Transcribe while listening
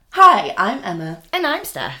Hi, I'm Emma. And I'm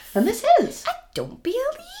Steph. And this is... I don't believe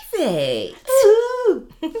it. Ooh.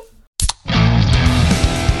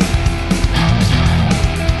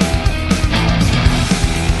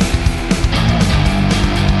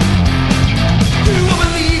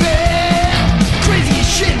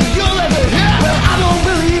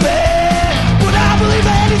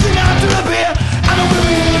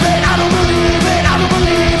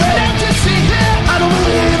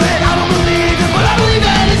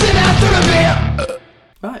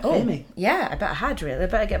 Right, Amy. Yeah, I bet I had, really. I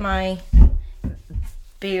better get my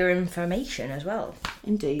beer information as well.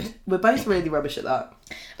 Indeed. We're both really rubbish at that.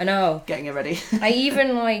 I know. Getting it ready. I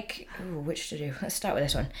even like... Ooh, which to do? Let's start with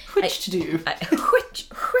this one. Which to do?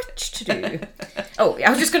 Which to do? Oh,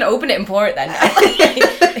 I was just going to open it and pour it then.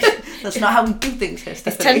 That's not how we do things here, It's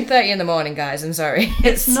Stephanie. 10:30 in the morning, guys. I'm sorry.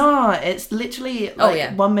 It's not. It's literally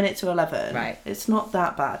like 1 minute to 11. Right. It's not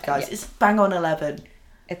that bad, guys. Yeah. It's bang on 11.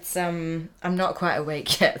 It's I'm not quite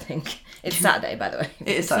awake yet, I think. It's Saturday, by the way. It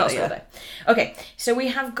is It's Saturday, not Sunday. Okay, so we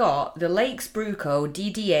have got the Lakes Brew Co.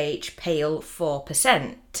 DDH Pale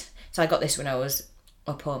 4%. So I got this when I was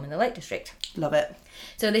up home in the Lake District. Love it.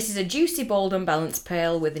 So this is a juicy, bold and balanced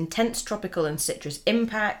pale with intense tropical and citrus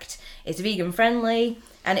impact. It's vegan friendly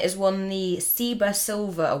and it has won the Seba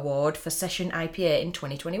Silver Award for Session IPA in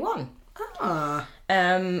 2021. Ah.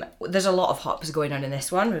 There's a lot of hops going on in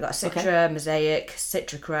this one. We've got Citra, Mosaic,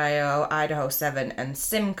 Citra Cryo, Idaho 7 and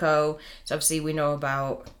Simcoe. So obviously we know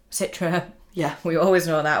about Citra. Yeah. We always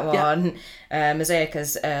know that one. Yeah. Mosaic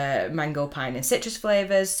has mango, pine and citrus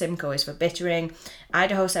flavours. Simcoe is for bittering.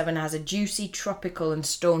 Idaho 7 has a juicy, tropical and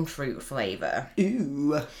stone fruit flavour.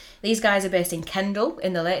 Ooh. These guys are based in Kendall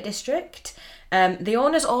in the Lake District. The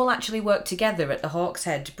owners all actually worked together at the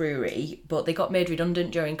Hawkshead Brewery, but they got made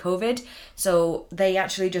redundant during COVID. So they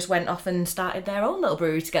actually just went off and started their own little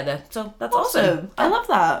brewery together. So that's awesome. I love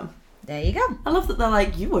that. There you go. I love that they're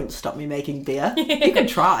like, you won't stop me making beer. You can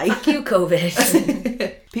try. Fuck you,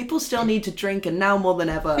 COVID. People still need to drink, and now more than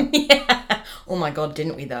ever. Yeah. Oh my God,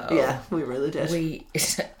 didn't we though? Yeah, we really did.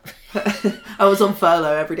 I was on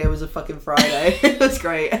furlough. Every day was a fucking Friday. It was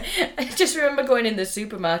great. I just remember going in the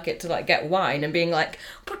supermarket to like get wine and being like,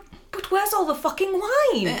 but where's all the fucking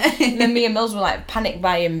wine? And then me and Mills were like panic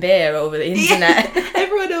buying beer over the internet. Yeah.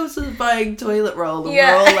 Everyone else was buying toilet roll and we're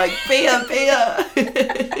all like, beer.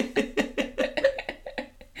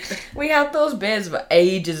 We had those beers for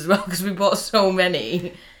ages as well because we bought so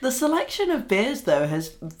many. The selection of beers, though,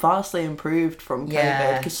 has vastly improved from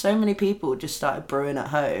COVID because so many people just started brewing at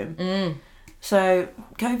home. Mm. So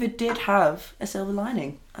COVID did have a silver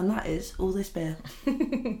lining, and that is all this beer.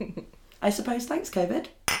 I suppose thanks, COVID.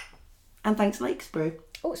 And thanks, Lakes Brew.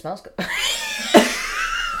 Oh, it smells good.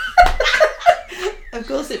 Of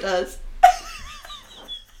course it does.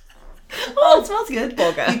 Oh, it smells good.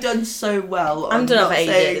 Bugger. You've done so well on I'm done not for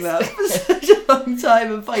saying ages. that for such a long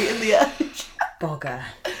time and fighting the edge. Bugger.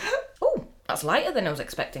 Oh, that's lighter than I was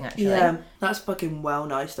expecting, actually. Yeah, that's fucking well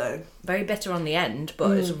nice, though. Very bitter on the end,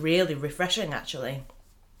 but it's really refreshing, actually.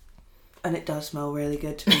 And it does smell really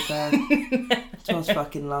good, to be fair. It smells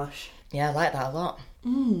fucking lush. Yeah, I like that a lot.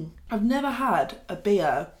 I've never had a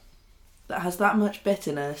beer that has that much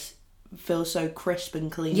bitterness feel so crisp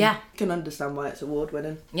and clean. Yeah. I can understand why it's award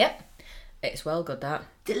winning. Yep. It's well good, that.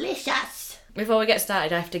 Delicious. Before we get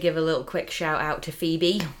started, I have to give a little quick shout out to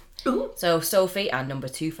Phoebe. Ooh. So Sophie, our number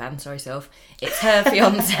 2 fan, sorry Soph, it's her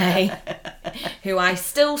fiance, who I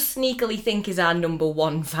still sneakily think is our number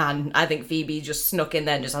 1 fan. I think Phoebe just snuck in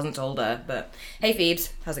there and just hasn't told her. But hey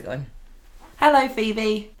Phoebes, how's it going? Hello,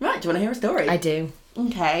 Phoebe. Right, do you want to hear a story? I do.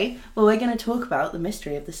 Okay, well, we're going to talk about the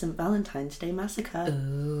mystery of the St. Valentine's Day Massacre.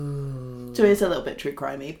 Ooh. So it's a little bit true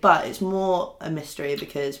crimey, but it's more a mystery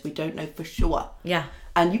because we don't know for sure. Yeah.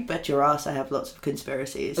 And you bet your ass I have lots of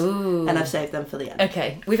conspiracies. Ooh. And I've saved them for the end.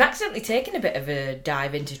 Okay, we've accidentally taken a bit of a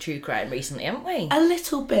dive into true crime recently, haven't we? A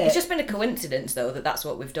little bit. It's just been a coincidence, though, that that's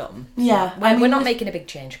what we've done. Yeah. We're not making a big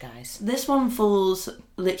change, guys. This one falls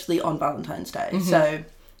literally on Valentine's Day, so...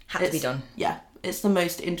 Had to be done. Yeah. It's the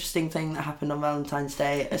most interesting thing that happened on Valentine's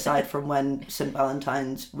Day, aside from when St.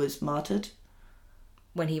 Valentine's was martyred.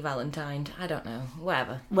 When he Valentined, I don't know,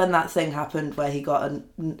 whatever. When that thing happened where he got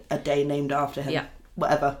a day named after him. Yeah.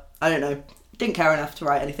 Whatever. I don't know. Didn't care enough to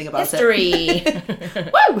write anything about History!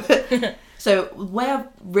 Woo! So, the way I've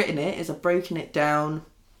written it is I've broken it down,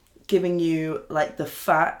 giving you, like, the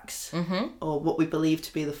facts, or what we believe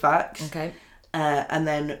to be the facts. Okay. And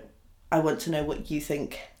then I want to know what you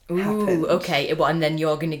think happened. Ooh, okay. Well, and then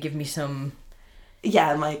you're going to give me some...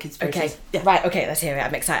 Yeah, my conspiracies. Okay. Yeah. Right, okay, let's hear it.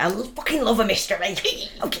 I'm excited. I fucking love a mystery.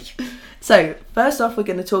 Okay. So So, first off, we're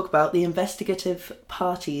going to talk about the investigative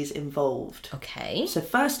parties involved. Okay. So,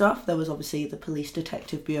 first off, there was obviously the Police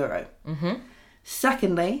Detective Bureau. Mm-hmm.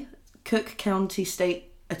 Secondly, Cook County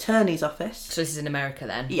State Attorney's Office. So this is in America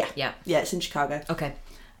then? Yeah. Yeah. Yeah, it's in Chicago. Okay.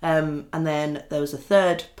 And then there was a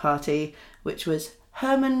third party, which was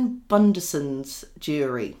Herman Bunderson's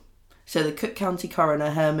jury. So the Cook County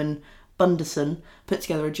coroner, Herman Bunderson, put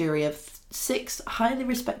together a jury of 6 highly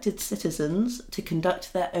respected citizens to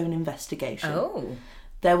conduct their own investigation. Oh.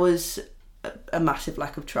 There was a massive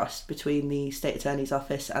lack of trust between the state attorney's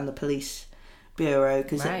office and the police bureau,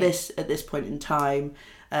 because Right. at this point in time,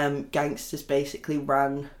 gangsters basically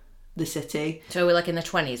ran the city. So we're like in the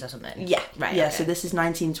 20s or something? Yeah. Right. Yeah, okay. so this is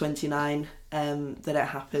 1929 that it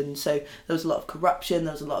happened. So there was a lot of corruption,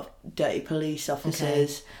 there was a lot of dirty police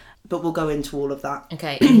officers, but we'll go into all of that.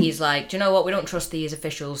 Okay, and he's like, do you know what? We don't trust these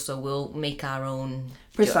officials, so we'll make our own.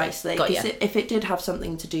 Precisely. Got Because ya. if it did have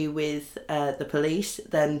something to do with the police,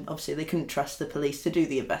 then obviously they couldn't trust the police to do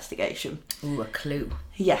the investigation. Ooh, a clue.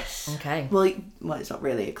 Yes. Okay. Well, it's not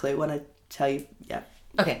really a clue when I tell you, yeah.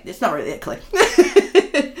 Okay. It's not really a clue.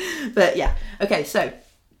 But yeah. Okay, so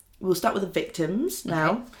we'll start with the victims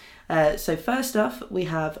now. So first off, we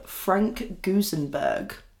have Frank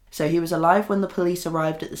Gusenberg. So he was alive when the police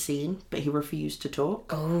arrived at the scene, but he refused to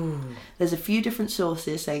talk. Oh. There's a few different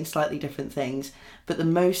sources saying slightly different things, but the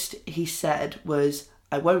most he said was,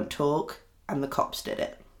 "I won't talk," and the cops did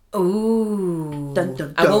it. Ooh. Dun,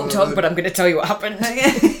 dun, I won't dun. talk, but I'm going to tell you what happened.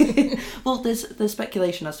 Well, there's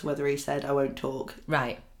speculation as to whether he said, "I won't talk."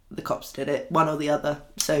 Right. The cops did it, one or the other.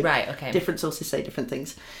 So Right, okay. different sources say different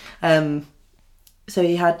things. So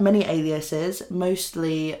he had many aliases,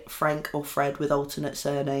 mostly Frank or Fred with alternate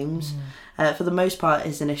surnames. For the most part,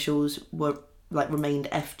 his initials were remained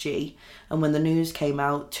FG. And when the news came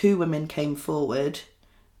out, 2 women came forward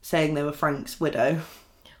saying they were Frank's widow.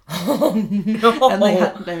 Oh, no. And they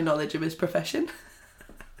had no knowledge of his profession.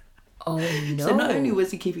 Oh, no. So not only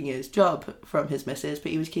was he keeping his job from his missus,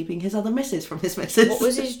 but he was keeping his other missus from his missus. What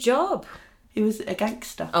was his job? He was a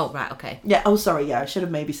gangster. Oh, right, okay. Yeah, oh sorry, yeah, I should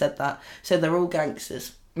have maybe said that. So they're all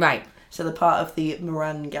gangsters. Right. So they're part of the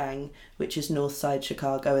Moran gang, which is North Side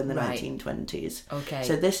Chicago in the Right. 1920s. Okay.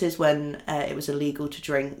 So this is when it was illegal to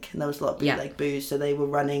drink, and there was a lot of bootleg booze, so they were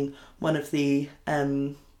running one of the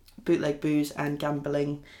bootleg booze and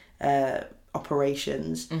gambling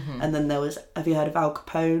operations. Mm-hmm. And then there was, have you heard of Al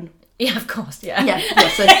Capone? Yeah, of course, yeah. Yeah,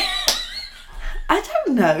 so... I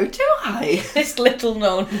don't know, do I? This little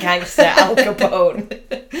known gangster, Al Capone.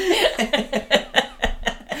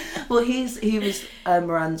 Well, he was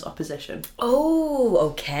Moran's opposition. Oh,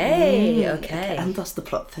 okay, okay. And thus the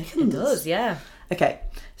plot thickens. It does, yeah. Okay,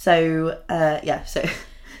 so so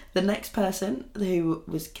the next person who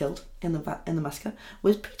was killed in the massacre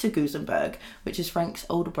was Peter Gusenberg, which is Frank's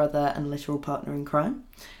older brother and literal partner in crime.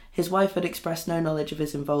 His wife had expressed no knowledge of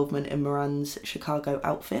his involvement in Moran's Chicago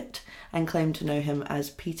outfit and claimed to know him as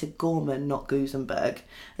Peter Gorman, not Gusenberg.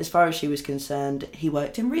 As far as she was concerned, he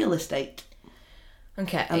worked in real estate.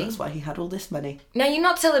 Okay. And that's why he had all this money. Now, you're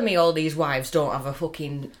not telling me all these wives don't have a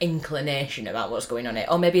fucking inclination about what's going on here.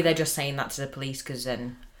 Or maybe they're just saying that to the police because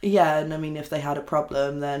then... Yeah, and I mean, if they had a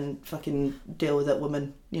problem, then fucking deal with it,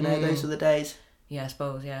 woman. You know, those were the days. Yeah, I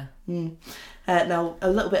suppose, yeah. Now, a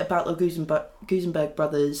little bit about the Gusenberg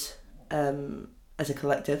brothers as a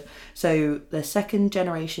collective. So, they're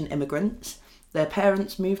second-generation immigrants. Their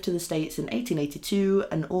parents moved to the States in 1882,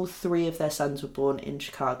 and all 3 of their sons were born in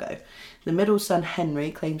Chicago. The middle son,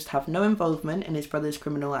 Henry, claims to have no involvement in his brother's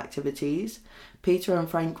criminal activities. Peter and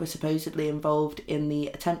Frank were supposedly involved in the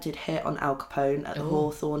attempted hit on Al Capone at the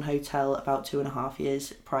Hawthorne Hotel about 2.5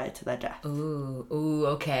 years prior to their death. Ooh,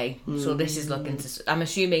 okay. So this is looking to... I'm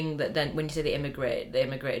assuming that then when you say they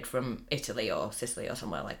immigrated from Italy or Sicily or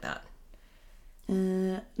somewhere like that.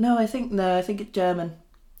 No, I think it's German.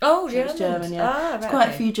 Oh, German. It's German, yeah. Ah, It's right, quite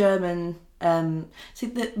okay. a few German... see,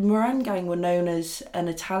 the Moran gang were known as an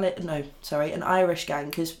Irish gang,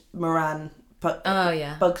 because Moran... Oh,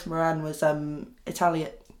 yeah. Bugs Moran was Italian...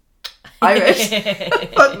 Irish.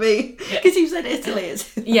 Fuck me. Because you said Italy.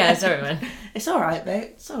 Yeah, sorry, man. It's alright,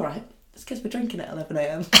 mate. It's alright. It's because we're drinking at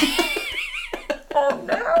 11am. Oh,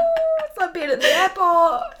 no. It's like being at the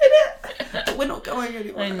airport. But we're not going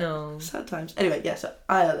anywhere. I know. Sad times. Anyway, yeah, so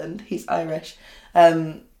Ireland, he's Irish.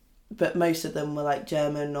 But most of them were like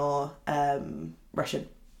German or Russian.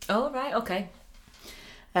 Oh, right, okay.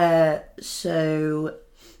 So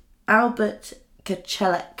Albert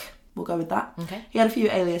Kachelek, we'll go with that. Okay. He had a few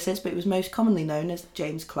aliases, but he was most commonly known as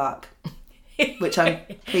James Clark, which I'm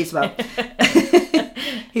pleased about.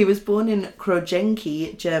 He was born in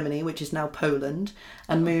Krojenki, Germany, which is now Poland,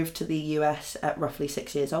 and moved to the US at roughly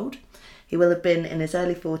 6 years old. He will have been in his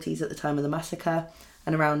early 40s at the time of the massacre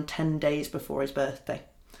and around 10 days before his birthday.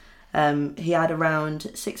 He had around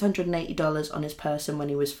 $680 on his person when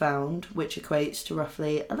he was found, which equates to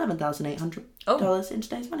roughly $11,800 in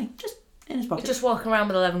today's money, just in his pocket. Just walking around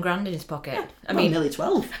with 11 grand in his pocket. Yeah. I mean, nearly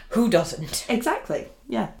 12. Who doesn't? Exactly,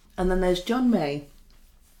 yeah. And then there's John May.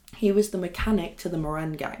 He was the mechanic to the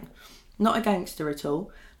Moran gang. Not a gangster at all,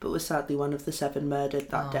 but was sadly one of the 7 murdered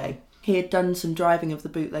that day. He had done some driving of the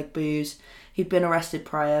bootleg booze. He'd been arrested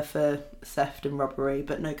prior for theft and robbery,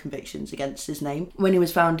 but no convictions against his name. When he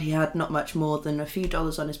was found, he had not much more than a few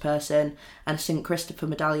dollars on his person and a St. Christopher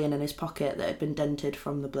medallion in his pocket that had been dented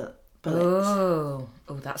from the bullets. Oh,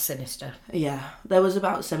 that's sinister. Yeah, there was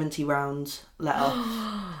about 70 rounds let off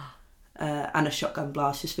and a shotgun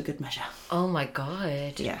blast just for good measure. Oh my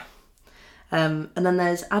God. Yeah. And then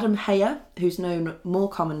there's Adam Heyer, who's known more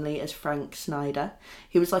commonly as Frank Snyder.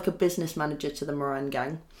 He was like a business manager to the Moran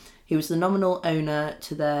gang. He was the nominal owner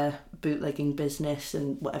to their bootlegging business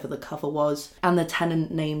and whatever the cover was, and the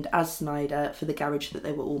tenant named as Snyder for the garage that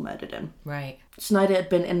they were all murdered in. Right. Snyder had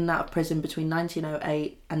been in and out of prison between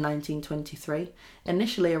 1908 and 1923,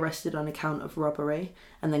 initially arrested on account of robbery,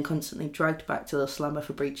 and then constantly dragged back to the slumber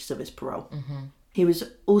for breaches of his parole. Mm-hmm. He was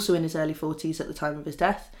also in his early 40s at the time of his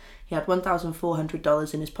death. He had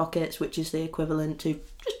 $1,400 in his pockets, which is the equivalent to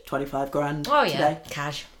just 25 grand today.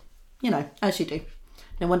 Cash. You know, as you do.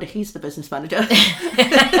 No wonder he's the business manager.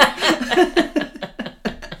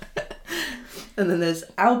 And then there's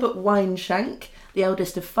Albert Weinshank, the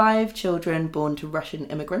eldest of 5 children born to Russian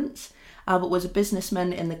immigrants. Albert was a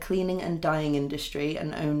businessman in the cleaning and dyeing industry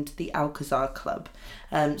and owned the Alcazar Club.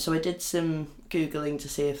 So I did some Googling to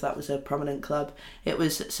see if that was a prominent club. It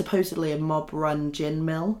was supposedly a mob-run gin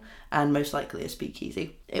mill and most likely a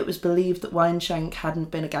speakeasy. It was believed that Weinshank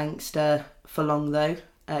hadn't been a gangster for long though,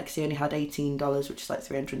 because he only had $18, which is like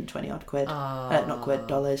 320 odd quid, not quid,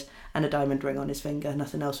 dollars, and a diamond ring on his finger.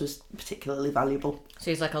 Nothing else was particularly valuable.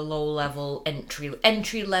 So he's like a low-level,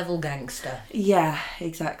 entry-level gangster. Yeah,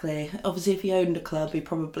 exactly. Obviously, if he owned a club, he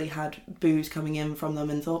probably had booze coming in from them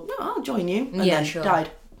and thought, no, I'll join you, and then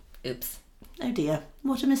died. Oops. Oh dear,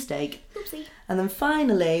 what a mistake. Oopsie. And then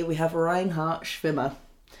finally, we have Reinhard Schwimmer.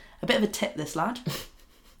 A bit of a tip, this lad.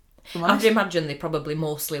 I'd imagine they probably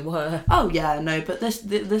mostly were. Oh yeah, no, but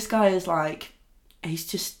this guy is like, he's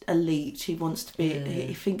just elite. He wants to be,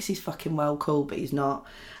 he thinks he's fucking well cool, but he's not.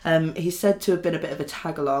 He's said to have been a bit of a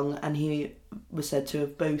tag-along, and he was said to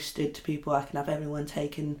have boasted to people, I can have everyone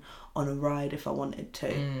taken on a ride if I wanted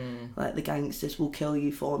to. Like, the gangsters will kill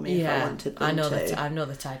you for me if I wanted them to. I know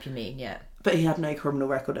the type you mean, yeah. But he had no criminal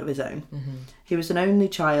record of his own. Mm-hmm. He was an only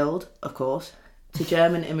child, of course, to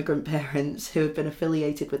German immigrant parents who had been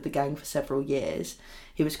affiliated with the gang for several years.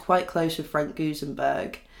 He was quite close with Frank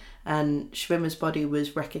Gusenberg, and Schwimmer's body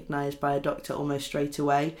was recognised by a doctor almost straight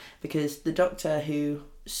away because the doctor who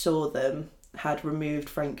saw them had removed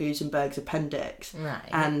Frank Gusenberg's appendix, right,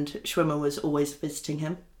 and Schwimmer was always visiting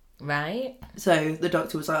him. Right. So the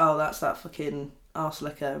doctor was like, oh, that's that fucking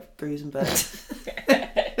arse-licker Gusenberg.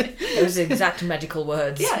 It was exact medical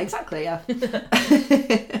words. Yeah, exactly, yeah.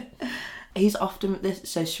 He's often,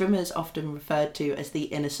 so Schwimmer's often referred to as the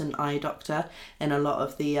innocent eye doctor in a lot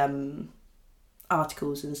of the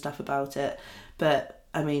articles and stuff about it. But,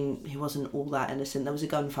 I mean, he wasn't all that innocent. There was a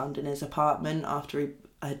gun found in his apartment after he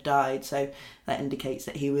had died, so that indicates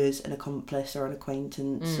that he was an accomplice or an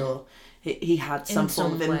acquaintance, or he had some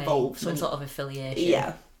form of involvement. Some sort of affiliation.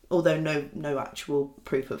 Yeah, although no actual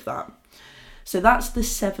proof of that. So that's the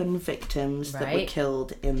 7 victims that were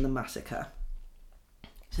killed in the massacre.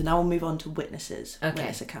 So now we'll move on to witness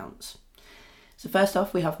accounts. So first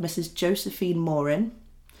off, we have Mrs. Josephine Morin.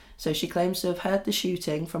 So she claims to have heard the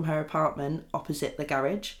shooting from her apartment opposite the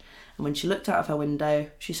garage. And when she looked out of her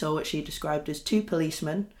window, she saw what she described as 2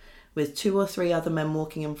 policemen with 2 or 3 other men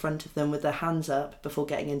walking in front of them with their hands up before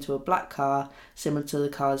getting into a black car, similar to the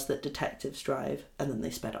cars that detectives drive, and then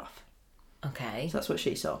they sped off. Okay. So that's what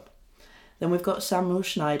she saw. Then we've got Samuel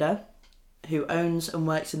Schneider, who owns and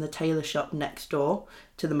works in the tailor shop next door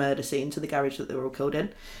to the murder scene, to the garage that they were all killed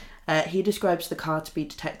in. He describes the car to be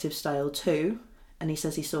detective style too, and he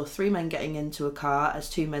says he saw 3 men getting into a car as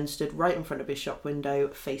 2 men stood right in front of his shop window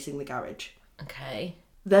facing the garage. Okay.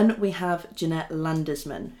 Then we have Jeanette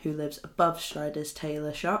Landesman, who lives above Schneider's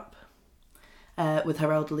tailor shop with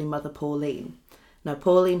her elderly mother Pauline. Now,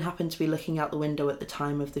 Pauline happened to be looking out the window at the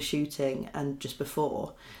time of the shooting and just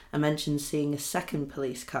before, and mentioned seeing a second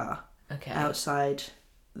police car outside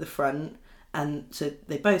the front, and so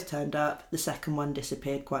they both turned up. The second one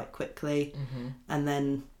disappeared quite quickly, and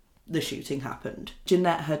then the shooting happened.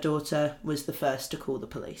 Jeanette, her daughter, was the first to call the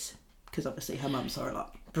police because obviously her mum saw a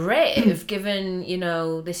lot. Brave, given,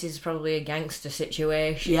 this is probably a gangster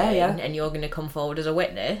situation. Yeah. And you're going to come forward as a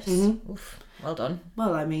witness. Mm-hmm. Oof, well done.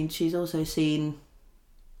 Well, I mean, she's also seen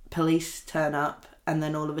police turn up and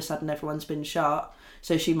then all of a sudden everyone's been shot,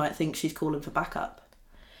 so she might think she's calling for backup.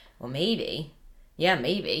 Well, maybe. Yeah,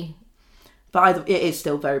 maybe. But it is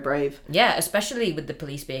still very brave. Yeah, especially with the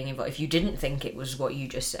police being involved. If you didn't think it was what you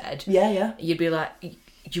just said, yeah, you'd be like,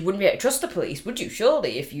 you wouldn't be able to trust the police, would you?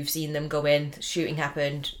 Surely, if you've seen them go in, shooting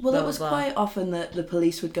happened. Well, blah, it was blah, blah. quite often that the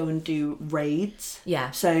police would go and do raids.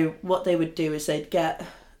 Yeah. So what they would do is they'd get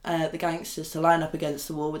the gangsters to line up against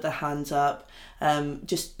the wall with their hands up,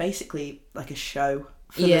 just basically like a show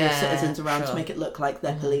for the citizens around to make it look like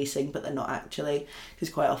they're policing, but they're not actually, because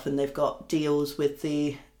quite often they've got deals with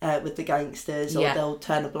the gangsters, or they'll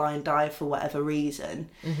turn a blind eye for whatever reason.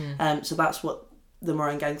 So that's what the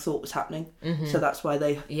Moran gang thought was happening. So that's why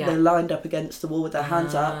they lined up against the wall with their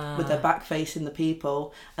hands up, with their back facing the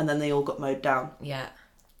people, and then they all got mowed down. Yeah.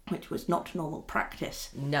 Which was not normal practice.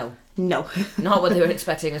 No. Not what they were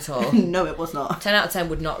expecting at all. No, it was not. 10 out of 10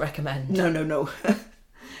 would not recommend. No.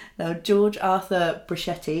 Now, George Arthur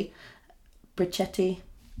Brichetti,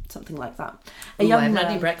 something like that. I haven't had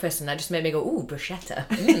any breakfast and that just made me go, ooh, bruschetta.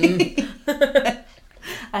 Mm.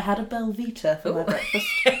 I had a Belvita for my breakfast.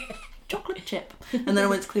 Chocolate chip. And then I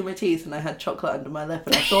went to clean my teeth and I had chocolate under my lip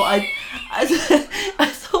and I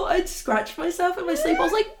thought I'd scratch myself in my sleep. I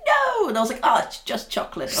was like, no! And I was like, it's just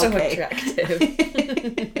chocolate. So okay. Attractive.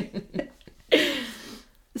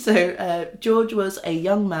 So George was a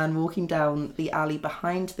young man walking down the alley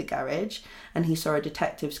behind the garage and he saw a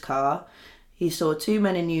detective's car. He saw two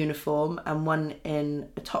men in uniform and one in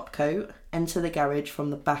a top coat enter the garage from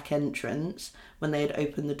the back entrance when they had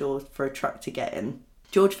opened the door for a truck to get in.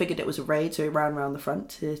 George figured it was a raid, so he ran around the front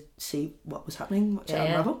to see what was happening, watch it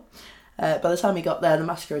unravel. By the time he got there, the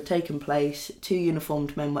massacre had taken place. Two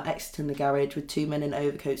uniformed men were exiting the garage with two men in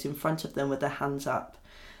overcoats in front of them with their hands up.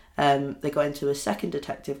 They got into a second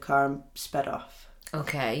detective car and sped off.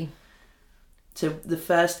 Okay. So the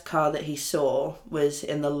first car that he saw was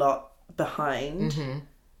in the lot behind,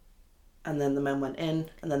 and then the men went in,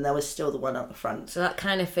 and then there was still the one out the front. So that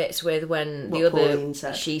kind of fits with when what the other, Pauline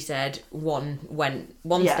said. She said one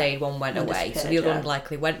stayed, one went away. So the other one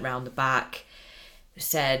likely went round the back,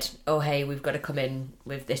 said, oh, hey, we've got to come in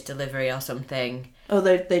with this delivery or something. Oh,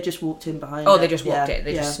 they just walked in behind they just walked it.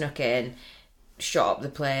 They just snuck in, shot up the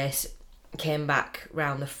place, came back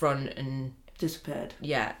round the front and... disappeared.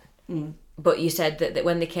 Yeah. Mm. But you said that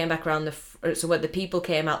when they came back around so when the people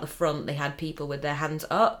came out the front, they had people with their hands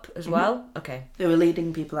up as well? Okay. They were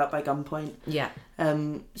leading people out by gunpoint. Yeah.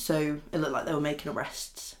 So it looked like they were making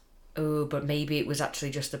arrests. Oh, but maybe it was actually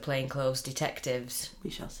just the plainclothes detectives. We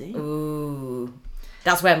shall see. Ooh.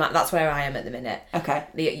 That's where I am at the minute. Okay.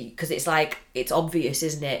 Because it's like, it's obvious,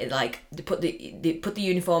 isn't it? Like, they put the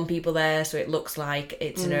uniform people there so it looks like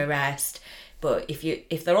it's an arrest. But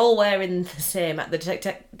if they're all wearing the same,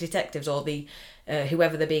 the detectives or the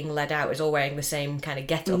whoever they're being led out is all wearing the same kind of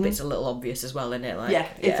get-up, it's a little obvious as well, isn't it? Like,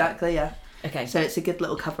 exactly, yeah. Okay. So it's a good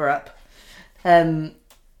little cover-up.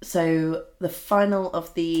 So the final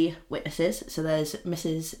of the witnesses, so there's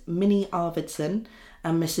Mrs. Minnie Arvidsson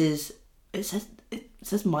and Mrs. It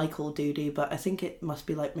says Michael Doody, but I think it must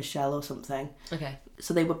be like Michelle or something. Okay.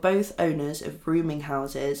 So they were both owners of rooming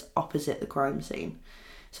houses opposite the crime scene.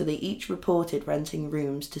 So they each reported renting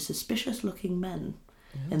rooms to suspicious-looking men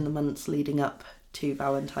in the months leading up to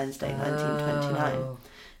Valentine's Day 1929.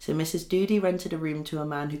 So Mrs. Doody rented a room to a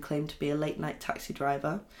man who claimed to be a late-night taxi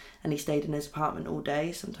driver, and he stayed in his apartment all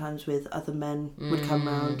day, sometimes with other men would come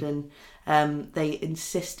round, and they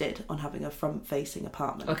insisted on having a front-facing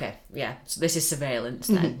apartment. Okay, yeah. So this is surveillance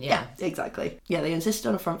then, yeah. Exactly. Yeah, they insisted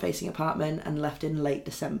on a front-facing apartment and left in late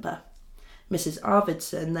December. Mrs.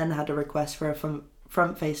 Arvidsson then had a request for a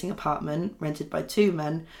front-facing apartment rented by two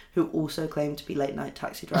men who also claimed to be late-night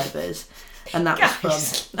taxi drivers. And that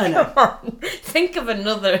was from... I know. Come on. Think of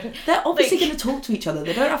another... They're obviously going to talk to each other.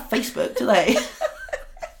 They don't have Facebook, do they?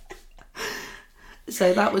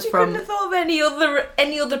 So that was from... You couldn't have thought of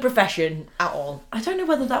any other profession at all. I don't know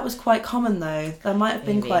whether that was quite common, though. That might have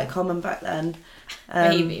been quite common back then.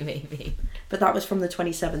 Maybe. But that was from the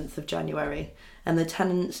 27th of January. And the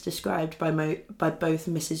tenants described by both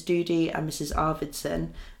Mrs. Doody and Mrs. Arvidsson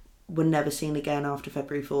were never seen again after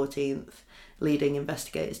February 14th, leading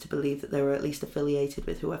investigators to believe that they were at least affiliated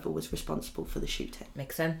with whoever was responsible for the shooting.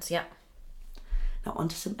 Makes sense, yeah. Now on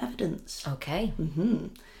to some evidence. Okay.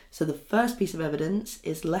 So the first piece of evidence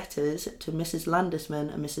is letters to Mrs.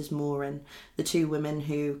 Landisman and Mrs. Moran, the two women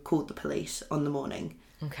who called the police on the morning.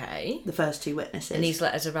 Okay. The first two witnesses. And these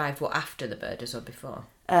letters arrived, after the murders or before?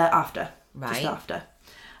 After. Right. Just after.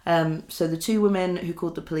 So the two women who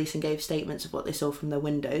called the police and gave statements of what they saw from their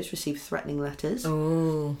windows received threatening letters.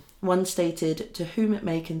 Oh. One stated, "To whom it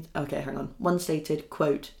may One stated,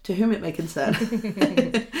 quote, 'To whom it may concern.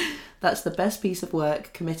 That's the best piece of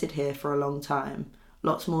work committed here for a long time.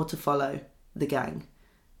 Lots more to follow. The gang.'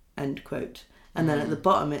 End quote. And then at the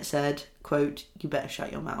bottom it said, quote, 'You better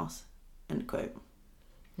shut your mouth.' End quote.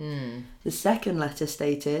 The second letter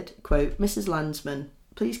stated, quote, 'Mrs. Landsman,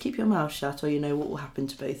 please keep your mouth shut or you know what will happen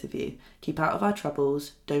to both of you. Keep out of our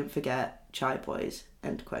troubles. Don't forget, Chai Boys.'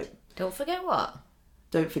 End quote. Don't forget what?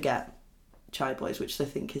 Don't forget Chai Boys, which I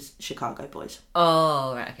think is Chicago boys.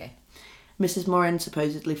 Oh, right, okay. Mrs. Morin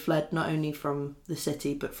supposedly fled not only from the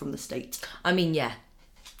city but from the state. I mean, yeah.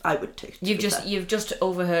 I would too. You've just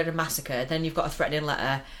overheard a massacre, then you've got a threatening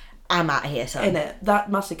letter. I'm out of here, son. In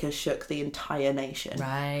that massacre shook the entire nation.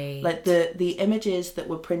 Right. Like the images that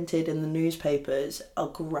were printed in the newspapers are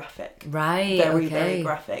graphic. Right. Very, very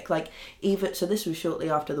graphic. Like so this was shortly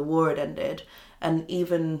after the war had ended, and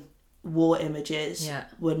even war images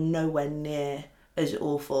were nowhere near as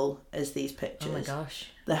awful as these pictures. Oh my gosh.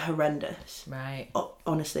 They're horrendous. Right. Oh,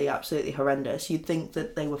 honestly, absolutely horrendous. You'd think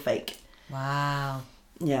that they were fake. Wow.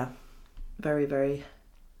 Yeah. Very, very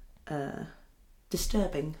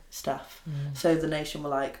disturbing stuff. So the nation were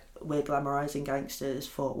like, we're glamorising gangsters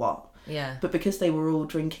for what? Yeah. But because they were all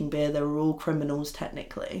drinking beer, they were all criminals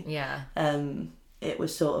technically. Yeah. It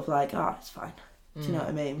was sort of like, it's fine. Do you know what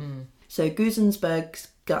I mean? So Gusenberg's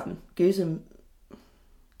gun. Gusenberg's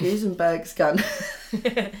gun.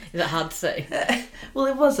 Is that hard to say? Well,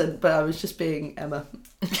 it wasn't, but I was just being Emma.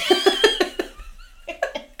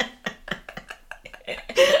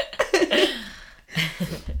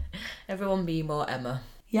 Everyone be more Emma.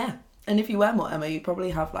 Yeah. And if you were more Emma, you'd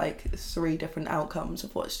probably have like 3 different outcomes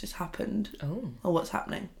of what's just happened. Oh. Or what's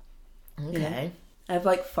happening. Okay. You know? I have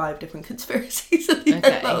like 5 different conspiracies at the end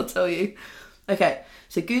that I'll tell you. Okay,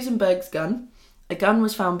 so Gusenberg's gun. A gun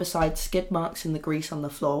was found beside skid marks in the grease on the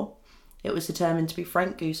floor. It was determined to be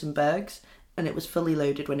Frank Gusenberg's, and it was fully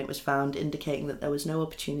loaded when it was found, indicating that there was no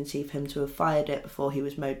opportunity for him to have fired it before he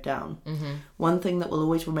was mowed down. One thing that will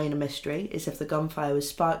always remain a mystery is if the gunfire was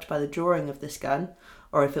sparked by the drawing of this gun,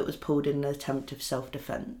 or if it was pulled in an attempt of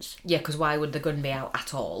self-defence. Yeah, because why would the gun be out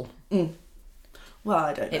at all? Well,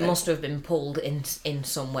 I don't know. It must have been pulled in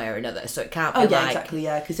somewhere or another, so it can't be exactly,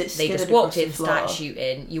 yeah, because it's they just walked in, started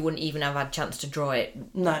shooting. You wouldn't even have had a chance to draw it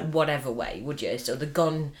whatever way, would you? So the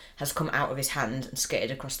gun has come out of his hand and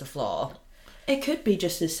skittered across the floor. It could be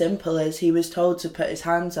just as simple as he was told to put his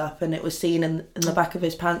hands up and it was seen in the back of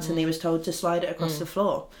his pants and he was told to slide it across the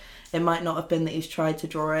floor. It might not have been that he's tried to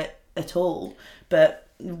draw it at all, but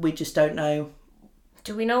we just don't know.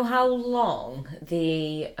 Do we know how long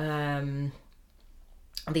the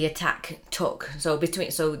attack took? So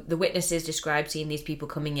the witnesses described seeing these people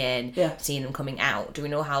coming in, seeing them coming out. Do we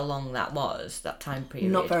know how long that was, that time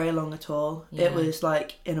period? Not very long at all. Yeah. It was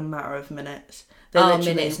like in a matter of minutes. They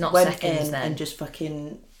minutes, not went seconds. In then and just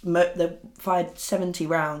fucking they fired 70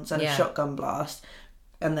 rounds and a shotgun blast,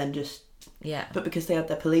 and then just But because they had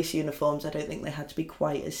their police uniforms, I don't think they had to be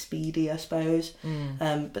quite as speedy, I suppose.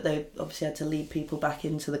 But they obviously had to lead people back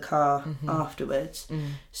into the car afterwards.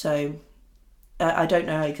 So I don't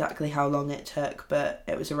know exactly how long it took, but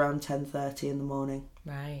it was around 10:30 in the morning.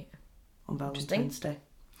 Right. On Valentine's Day.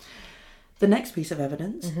 The next piece of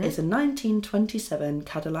evidence is a 1927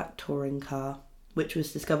 Cadillac touring car, which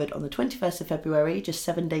was discovered on the 21st of February, just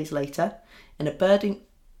 7 days later, in a burning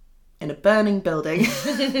building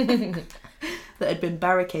that had been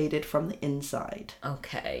barricaded from the inside.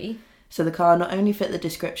 Okay. So the car not only fit the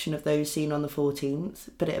description of those seen on the 14th,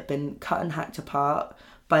 but it had been cut and hacked apart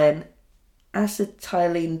by an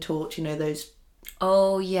acetylene torch, you know, those...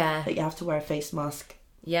 Oh, yeah. That you have to wear a face mask.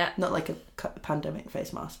 Yeah. Not like a pandemic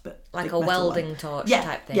face mask, but... Like a welding torch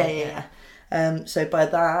type thing. Yeah. So by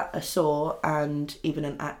that, a saw and even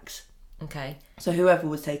an axe. Okay. So whoever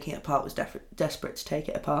was taking it apart was desperate to take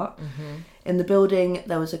it apart. In the building,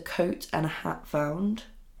 there was a coat and a hat found,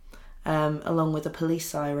 along with a police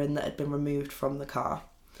siren that had been removed from the car.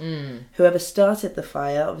 Whoever started the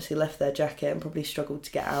fire obviously left their jacket and probably struggled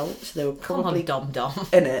to get out, so they were probably dom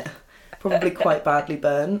in it, probably quite badly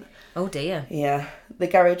burnt. Oh dear. Yeah, the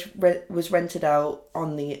garage was rented out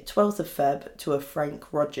on the 12th of Feb to a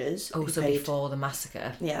Frank Rogers. Oh, so before the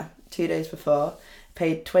massacre. Yeah, 2 days before.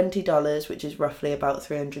 Paid $20, which is roughly about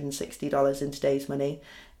 $360 in today's money,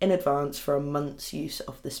 in advance for a month's use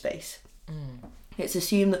of the space. It's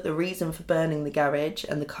assumed that the reason for burning the garage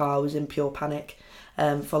and the car was in pure panic,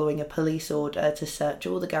 following a police order to search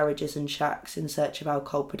all the garages and shacks in search of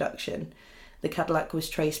alcohol production. The Cadillac was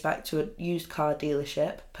traced back to a used car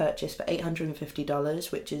dealership purchased for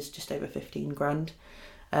 $850, which is just over 15 grand,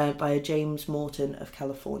 by a James Morton of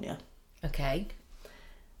California. Okay.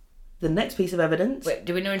 The next piece of evidence... Wait,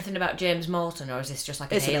 do we know anything about James Morton, or is this just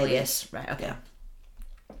like an alias? Right, okay.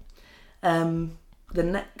 Yeah. The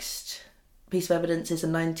next piece of evidence is a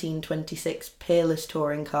 1926 Peerless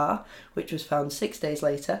touring car, which was found 6 days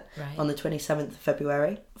later, on the 27th of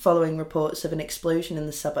February, following reports of an explosion in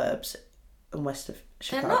the suburbs and west of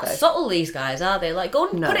Chicago. They're not subtle, these guys, are they? Like, go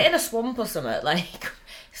and put it in a swamp or something. Like,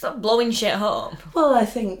 stop blowing shit up. Well, I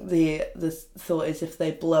think the thought is if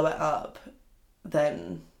they blow it up,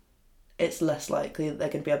 then it's less likely that they're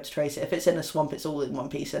going to be able to trace it. If it's in a swamp, it's all in one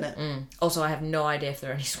piece, isn't it? Also, I have no idea if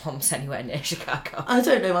there are any swamps anywhere near Chicago. I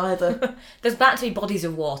don't know either. There's bound to be bodies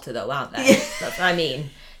of water, though, aren't there? That's what I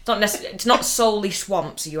mean. It's not solely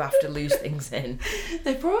swamps you have to lose things in.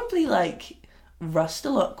 They probably, rust a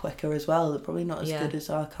lot quicker as well. They're probably not as good as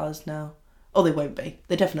our cars now. Oh, they won't be.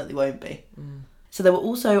 They definitely won't be. So there were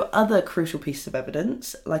also other crucial pieces of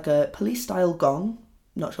evidence, like a police-style gong,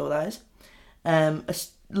 not sure what that is,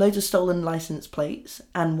 loads of stolen licence plates,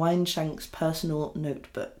 and Wineshank's personal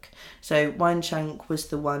notebook. So Wineshank was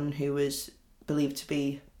the one who was believed to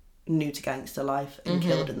be new to gangster life and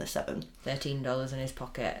killed in the 7. $13 in his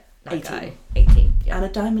pocket. That 18. guy. 18, yeah. And a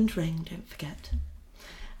diamond ring, don't forget.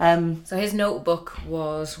 So his notebook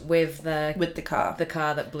was with the car. The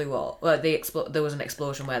car that blew up. Well, there was an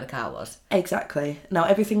explosion where the car was. Exactly. Now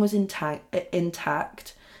everything was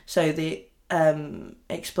intact. So the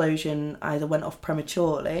explosion either went off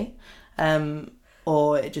prematurely,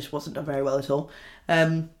 or it just wasn't done very well at all.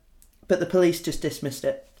 But the police just dismissed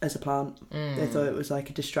it as a plant. They thought it was like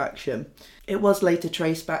a distraction. It was later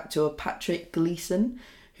traced back to a Patrick Gleason,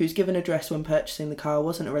 whose given address when purchasing the car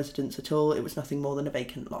wasn't a residence at all. It was nothing more than a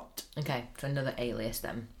vacant lot. Okay, so another alias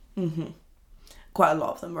then. Quite a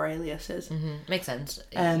lot of them are aliases. Makes sense.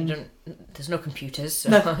 There's no computers, so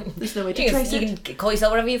no, there's no way to trace it. You can call yourself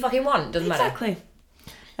whatever you fucking want. Doesn't matter. Exactly.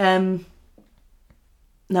 Now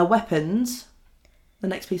weapons. The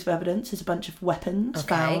next piece of evidence is a bunch of weapons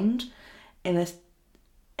found in a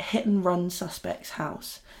hit and run suspect's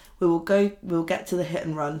house. We'll get to the hit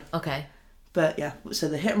and run. Okay. But yeah, so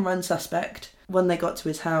the hit and run suspect, when they got to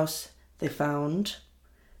his house, they found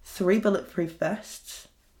 3 bulletproof vests,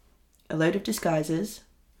 a load of disguises,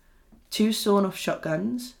 2 sawn-off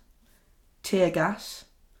shotguns, tear gas,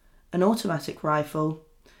 an automatic rifle,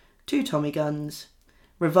 2 Tommy guns,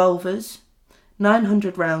 revolvers,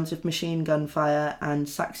 900 rounds of machine gun fire, and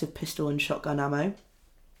sacks of pistol and shotgun ammo.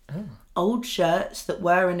 Old shirts that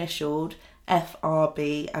were initialed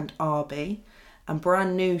FRB and RB, and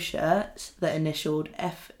brand new shirts that initialed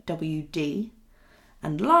FWD.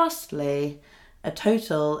 And lastly, a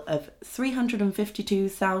total of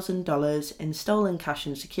 $352,000 in stolen cash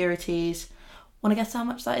and securities. Want to guess how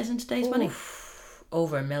much that is in today's money?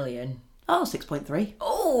 Over $1 million. Oh, 6.3.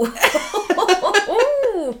 Oh!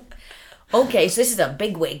 Okay, so this is a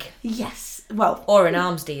bigwig. Yes. Well, or an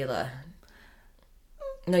arms dealer.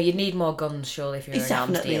 No, you'd need more guns, surely, if you're an arms dealer. He's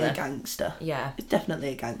definitely a gangster. Yeah. He's definitely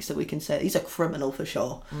a gangster, we can say. He's a criminal for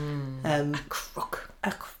sure. A crook.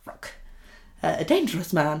 A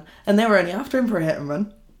dangerous man. And they were only after him for a hit and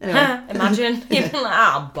run. Anyway. Imagine. You'd be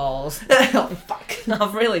like, balls. Oh, fuck.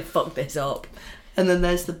 I've really fucked this up. And then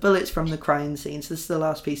there's the bullets from the crime scene. So this is the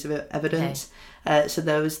last piece of evidence. So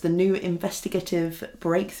there was the new investigative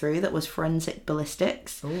breakthrough that was forensic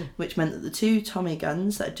ballistics, which meant that the 2 Tommy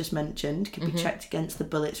guns that I just mentioned could be checked against the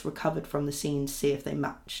bullets recovered from the scene to see if they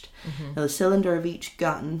matched. Now the cylinder of each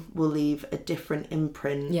gun will leave a different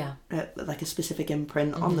imprint, like a specific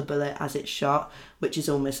imprint on the bullet as it's shot, which is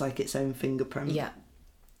almost like its own fingerprint. Yeah.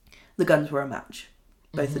 The guns were a match,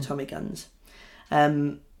 both the Tommy guns.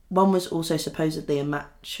 One was also supposedly a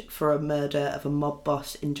match for a murder of a mob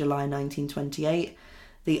boss in July 1928.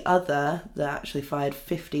 The other, that actually fired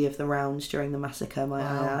 50 of the rounds during the massacre, might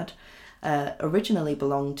I add, originally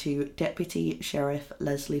belonged to Deputy Sheriff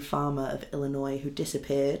Leslie Farmer of Illinois, who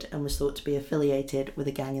disappeared and was thought to be affiliated with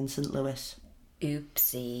a gang in St. Louis.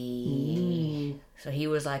 Oopsie. So he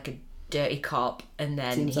was like a dirty cop, and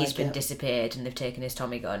then he's been disappeared, and they've taken his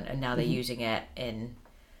Tommy gun, and now they're using it in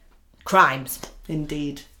crimes.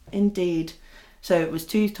 Indeed. So it was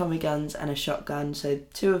 2 Tommy guns and a shotgun. So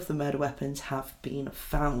 2 of the murder weapons have been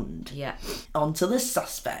found. Yeah. On to the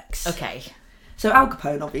suspects. Okay. So Al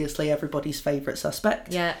Capone, obviously everybody's favourite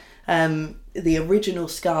suspect. Yeah. The original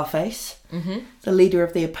Scarface. The leader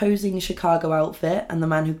of the opposing Chicago outfit and the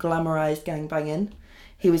man who glamorised gangbanging.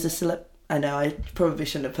 He was a celeb... I know, I probably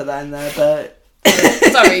shouldn't have put that in there, but...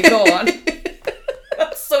 Sorry, go on.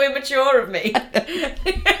 That's so immature of me.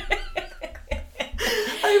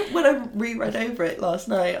 read over it last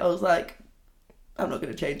night, I was like, I'm not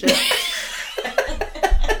going to change it.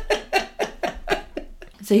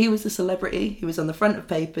 So he was a celebrity. He was on the front of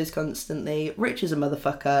papers constantly, rich as a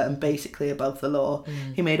motherfucker and basically above the law.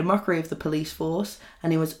 He made a mockery of the police force,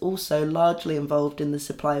 and he was also largely involved in the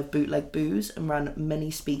supply of bootleg booze and ran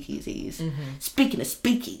many speakeasies. Speaking of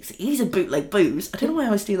speakeasies and bootleg booze, I don't know why I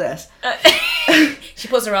always do this. She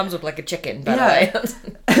puts her arms up like a chicken, by the way.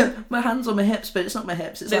 My hands on my hips, but it's not my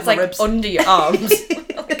hips. It's So it's my like ribs. under your arms,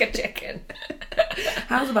 like a chicken.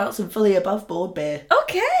 How's about some fully above board beer?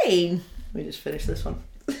 Okay. Let me just finish this one.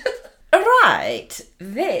 Right,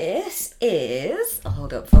 this is... I'll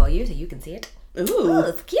hold it up for you so you can see it. Ooh. Oh,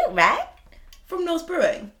 it's cute, right? From North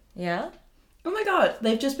Brewing. Yeah. Oh my god,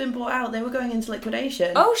 they've just been bought out. They were going into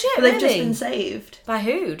liquidation. Oh shit, but they've just really? been saved. By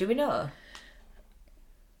who? Do we know?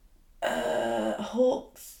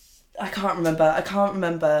 Hawks. I can't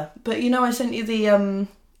remember. But you know, I sent you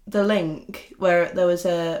the link where there was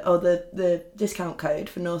the discount code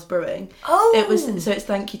for North Brewing. Oh. It was, so it's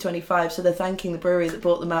thank you 25. So they're thanking the brewery that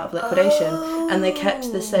bought them out of liquidation, and they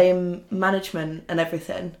kept the same management and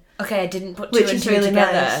everything. Okay, I didn't put Which two and is two really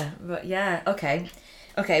together. nice. But yeah, okay.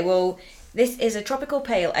 Okay, well, this is a tropical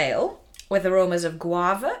pale ale with aromas of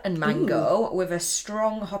guava and mango with a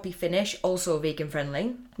strong hoppy finish, also vegan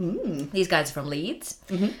friendly. These guys are from Leeds.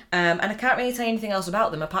 And I can't really say anything else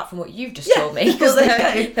about them apart from what you've just told me, because Well,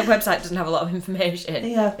 there you their website doesn't have a lot of information.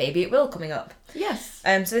 Yeah. Maybe it will coming up. Yes.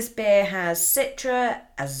 So this beer has Citra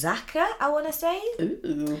Azaka, I want to say.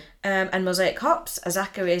 Ooh. And Mosaic hops.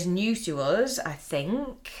 Azaka is new to us, I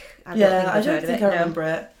think. I don't think I remember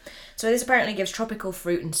it. So this apparently gives tropical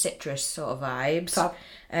fruit and citrus sort of vibes. Fab.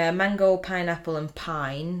 Mango, pineapple and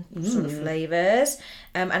pine sort of flavours.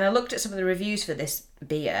 And I looked at some of the reviews for this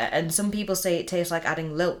beer, and some people say it tastes like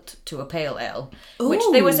adding lilt to a pale ale. Ooh. Which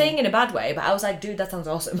they were saying in a bad way, but I was like, dude, that sounds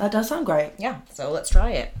awesome. That does sound great. Yeah, so let's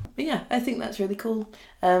try it. But yeah, I think that's really cool.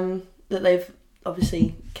 That they've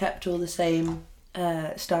obviously kept all the same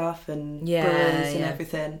staff and brewers and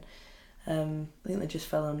everything. I think they just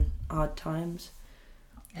fell on hard times.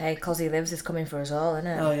 Hey, Cosy Lives is coming for us all, isn't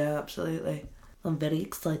it? Oh yeah, absolutely. I'm very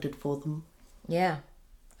excited for them. Yeah.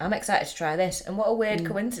 I'm excited to try this. And what a weird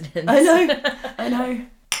coincidence. I know.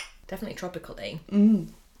 Definitely tropical-y. Mm.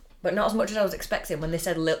 But not as much as I was expecting when they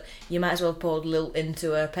said lilt. You might as well have poured lilt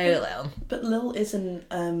into a pale ale. But Lil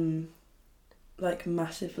isn't like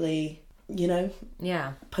massively,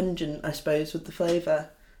 Yeah. pungent, I suppose, with the flavour.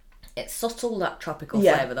 It's subtle, that tropical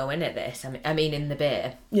flavour though, isn't it, this? I mean in the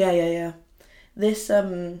beer. Yeah. This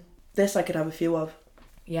I could have a few of.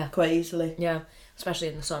 Yeah. Quite easily. Yeah. Especially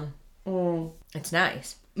in the sun. It's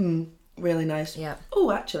nice. Really nice. Yeah.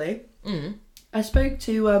 Oh, actually, I spoke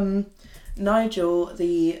to Nigel,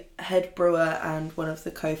 the head brewer and one of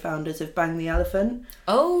the co-founders of Bang the Elephant.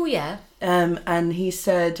 Oh, yeah. And he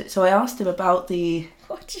said, so I asked him about the...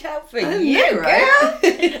 Watch out for I you, know, girl! right?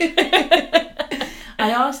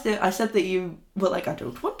 I asked him, I said that you were like, I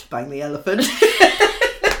don't want to bang the elephant.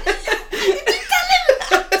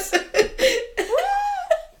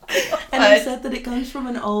 And he said that it comes from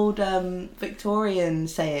an old Victorian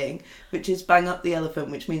saying, which is bang up the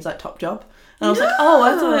elephant, which means like top job. And I was like, oh,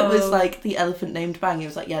 I thought it was like the elephant named Bang. He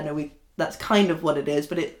was like, yeah, no, that's kind of what it is,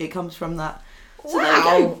 but it comes from that. So wow!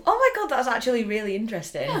 there you go. Oh my god, that's actually really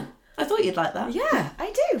interesting. Yeah, I thought you'd like that. Yeah,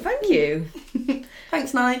 I do. Thank you.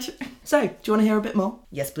 Thanks, Nige. So, do you want to hear a bit more?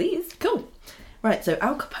 Yes, please. Cool. Right, so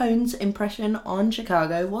Al Capone's impression on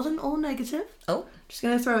Chicago wasn't all negative. Oh. Just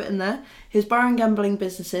going to throw it in there. His bar and gambling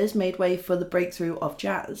businesses made way for the breakthrough of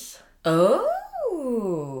jazz. Oh.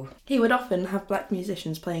 He would often have black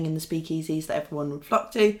musicians playing in the speakeasies that everyone would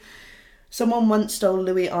flock to. Someone once stole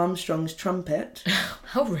Louis Armstrong's trumpet.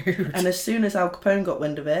 How rude. And as soon as Al Capone got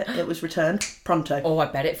wind of it, it was returned pronto. Oh, I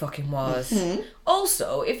bet it fucking was. Mm-hmm.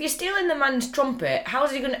 Also, if you're stealing the man's trumpet,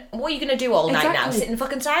 what are you gonna do all night now? Sit in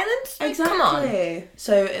fucking silence? Exactly. Come on.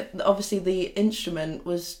 So obviously the instrument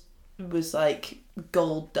was like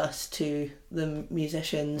gold dust to the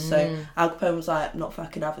musicians. So Al Capone was like, I'm not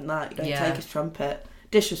fucking having that. You don't take his trumpet.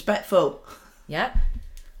 Disrespectful. Yeah.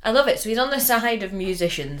 I love it. So he's on the side of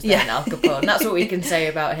musicians then, Al Capone. That's what we can say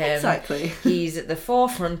about him. Exactly. He's at the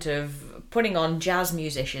forefront of putting on jazz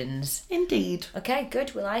musicians. Indeed. Okay,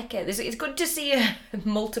 good. We like it. It's good to see a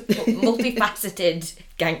multifaceted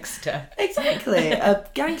gangster. Exactly. A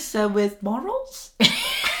gangster with morals?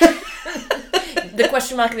 The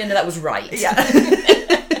question mark at the end of that was right. Yeah.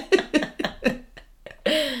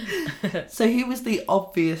 So he was the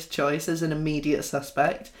obvious choice as an immediate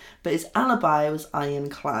suspect, but his alibi was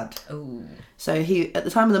ironclad. Ooh. So at the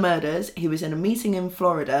time of the murders, he was in a meeting in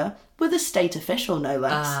Florida with a state official, no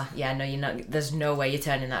less. Yeah, no, you're not. There's no way you're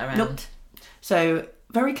turning that around. Nope. So,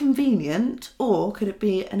 very convenient, or could it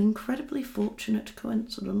be an incredibly fortunate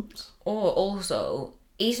coincidence? Or also,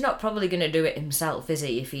 he's not probably going to do it himself, is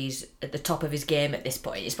he, if he's at the top of his game at this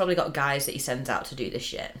point? He's probably got guys that he sends out to do this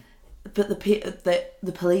shit. But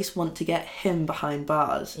the police want to get him behind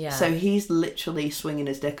bars. Yeah. So he's literally swinging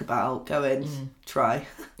his dick about, going, try.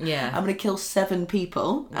 Yeah. I'm going to kill 7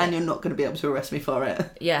 people, and you're not going to be able to arrest me for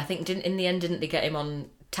it. Yeah, I think in the end, didn't they get him on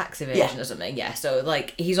tax evasion or something? Yeah, so,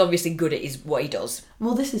 like, he's obviously good at what he does.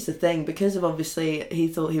 Well, this is the thing, because of obviously he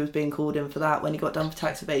thought he was being called in for that. When he got done for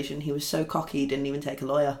tax evasion, he was so cocky he didn't even take a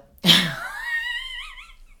lawyer.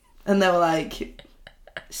 And they were like,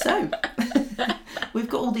 so, we've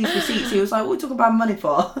got all these receipts. He was like, what are we talking about money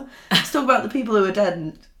for? Let's talk about the people who are dead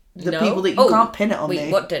and the people that you can't pin it on me.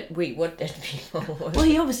 What dead people? Well,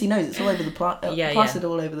 he obviously knows. It's all over the plastered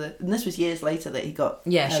all over the... And this was years later that he got...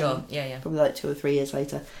 Yeah, sure. Yeah. Probably like 2 or 3 years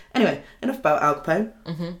later. Anyway, enough about Al Capone.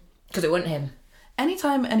 Because it wasn't him.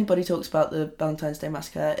 Anytime anybody talks about the Valentine's Day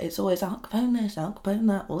Massacre, it's always Al Capone this, Al Capone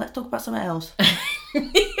that. Well, let's talk about something else.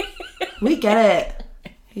 We get it.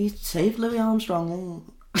 He saved Louis Armstrong.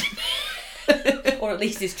 Or at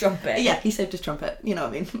least his trumpet. Yeah, he saved his trumpet. You know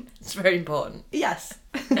what I mean? It's very important. Yes.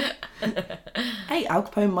 Hey, Al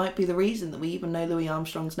Capone might be the reason that we even know Louis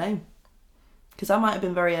Armstrong's name. Because that might have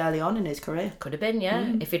been very early on in his career. Could have been,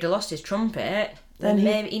 yeah. If he'd have lost his trumpet, then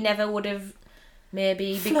maybe he never would have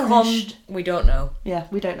flourished. become... We don't know. Yeah,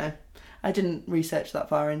 we don't know. I didn't research that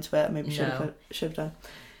far into it. Maybe should have done.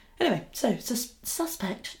 Anyway, so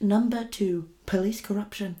suspect number 2, police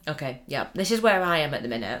corruption. Okay, yeah. This is where I am at the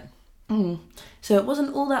minute. So it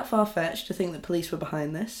wasn't all that far-fetched to think that police were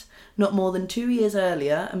behind this. Not more than 2 years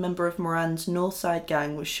earlier, a member of Moran's Northside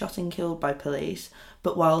gang was shot and killed by police,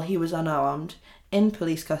 but while he was unarmed, in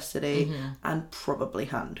police custody, and probably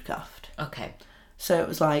handcuffed. Okay. So it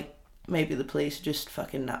was like, maybe the police are just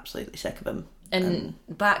fucking absolutely sick of him. And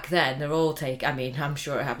back then, they're all I'm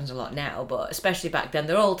sure it happens a lot now, but especially back then,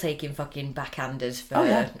 they're all taking fucking backhanders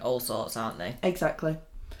for all sorts, aren't they? Exactly.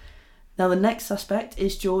 Now, the next suspect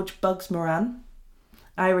is George Bugs Moran,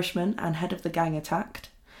 Irishman and head of the gang attacked.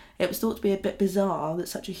 It was thought to be a bit bizarre that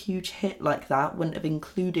such a huge hit like that wouldn't have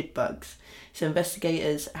included Bugs, so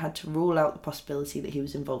investigators had to rule out the possibility that he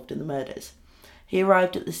was involved in the murders. He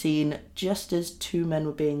arrived at the scene just as 2 men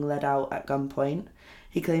were being led out at gunpoint.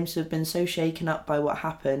 He claims to have been so shaken up by what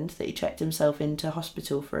happened that he checked himself into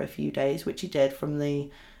hospital for a few days, which he did from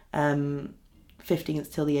the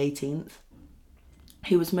 15th till the 18th.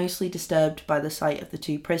 He was mostly disturbed by the sight of the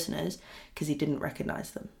 2 prisoners because he didn't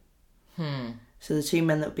recognise them. So the 2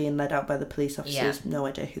 men that were being led out by the police officers, no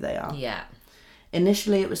idea who they are. Yeah.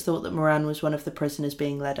 Initially, it was thought that Moran was one of the prisoners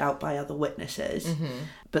being led out by other witnesses,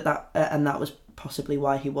 but that was possibly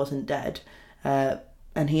why he wasn't dead.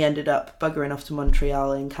 And he ended up buggering off to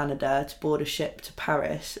Montreal in Canada to board a ship to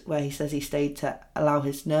Paris, where he says he stayed to allow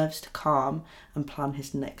his nerves to calm and plan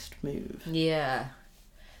his next move. Yeah.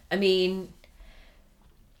 I mean,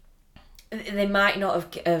 they might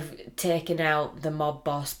not have taken out the mob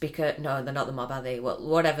boss because... No, they're not the mob, are they? Well,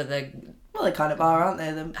 whatever the... Well, they kind of are, aren't they?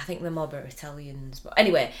 I think the mob are Italians. But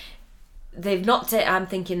anyway, they've not... I'm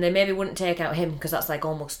thinking they maybe wouldn't take out him because that's like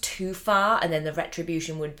almost too far, and then the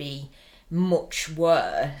retribution would be much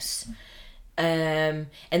worse. And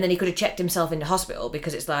then he could have checked himself into hospital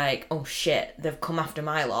because it's like, oh shit, they've come after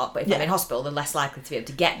my lot, but if I'm in hospital, they're less likely to be able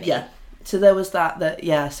to get me. Yeah. So there was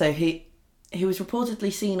so he was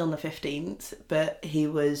reportedly seen on the 15th, but he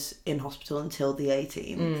was in hospital until the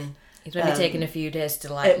 18th. He's maybe taken a few days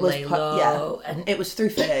to lay low. And it was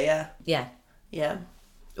through fear, Yeah. Yeah.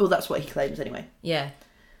 Well, that's what he claims anyway. Yeah.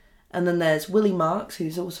 And then there's Willie Marks,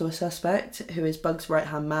 who's also a suspect, who is Bugs'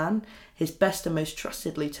 right-hand man, his best and most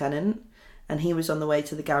trusted lieutenant, and he was on the way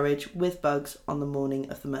to the garage with Bugs on the morning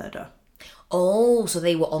of the murder. Oh, so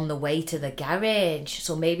they were on the way to the garage.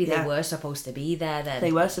 So maybe they were supposed to be there then.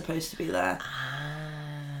 They were supposed to be there.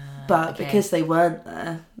 But because they weren't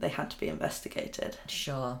there, they had to be investigated.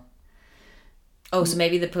 Sure. Oh, so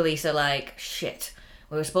maybe the police are like, shit,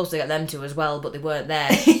 we were supposed to get them to as well, but they weren't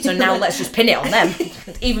there. So now let's just pin it on them.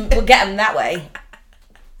 We'll get them that way.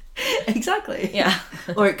 Exactly. Yeah.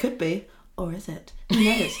 Or it could be. Or is it? Who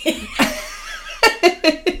knows?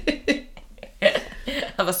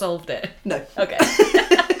 Have I solved it? No. Okay.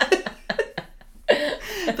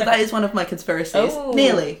 But that is one of my conspiracies. Oh.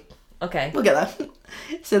 Nearly. Okay. We'll get there.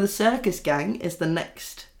 So the circus gang is the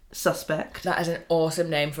next suspect. That is an awesome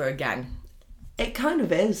name for a gang. It kind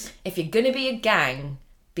of is. If you're going to be a gang,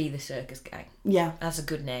 be the circus gang. Yeah. That's a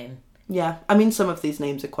good name. Yeah. I mean, some of these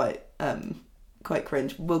names are quite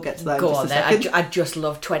cringe. We'll get to that Go in just on a then. second. I just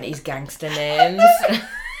love 20s gangster names.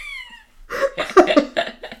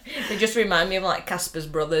 They just remind me of like Casper's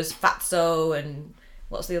brothers, Fatso, and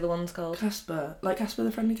what's the other one's called? Casper. Like Casper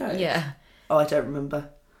the Friendly Ghost? Yeah. Oh, I don't remember.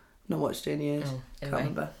 Not watched it in years. Oh, Can't anyway.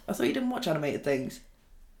 remember. I thought you didn't watch animated things.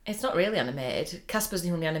 It's not really animated. Casper's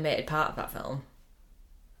the only animated part of that film.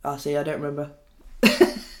 Ah, see, I don't remember.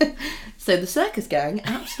 So the circus gang,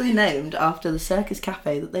 aptly named after the circus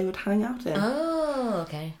cafe that they would hang out in. Oh,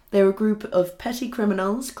 okay. They were a group of petty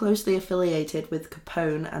criminals closely affiliated with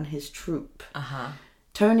Capone and his troupe. Uh-huh.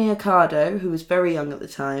 Tony Accardo, who was very young at the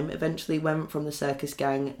time, eventually went from the circus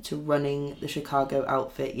gang to running the Chicago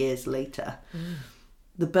outfit years later.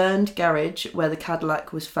 The burned garage where the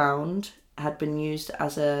Cadillac was found had been used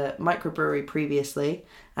as a microbrewery previously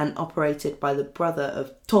and operated by the brother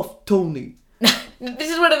of Tough Tony.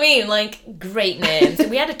 This is what I mean, like, great names.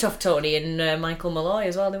 We had a Tough Tony and Michael Malloy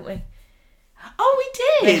as well, didn't we? Oh,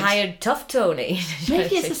 we did! They hired Tough Tony.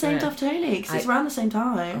 Maybe it's the same Tough Tony, because it's around the same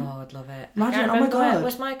time. Oh, I'd love it. Imagine, oh my God. Where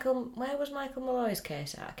was Michael Malloy's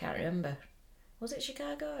case at? I can't remember. Was it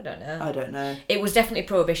Chicago? I don't know. I don't know. It was definitely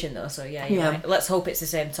Prohibition though, so yeah. Right. Let's hope it's the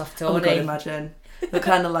same Tough Tony. Oh my God, imagine. But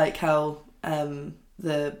kind of like how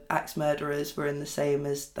the axe murderers were in the same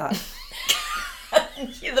as that.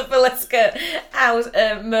 The Valeska house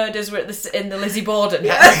murders were in the Lizzie Borden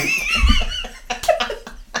house.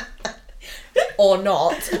 Or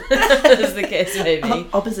not, as the case may be.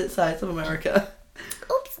 Opposite sides of America.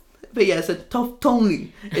 Oops. But yeah, so Tough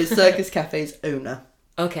Tony is Circus Cafe's owner.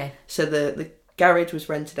 Okay. So the garage was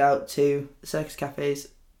rented out to the Circus Cafe's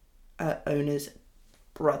owner's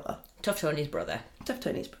brother. Tough Tony's brother. Tough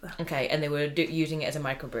Tony's brother. Okay, and they were using it as a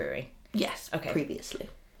microbrewery. Yes, okay. Previously.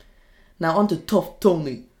 Now on to Tough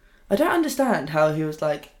Tony. I don't understand how he was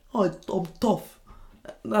like, oh, I'm tough.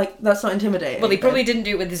 Like, that's not intimidating. Well, he probably didn't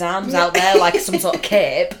do it with his arms out there like some sort of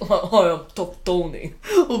cape. Oh, I'm Tough Tony.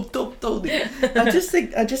 I'm Tough Tony. I just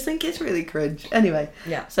think it's really cringe. Anyway,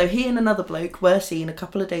 yeah. So he and another bloke were seen a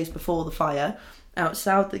couple of days before the fire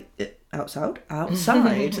outside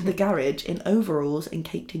the garage in overalls and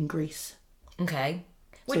caked in grease. Okay.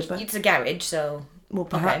 Which it's a garage, so. Well,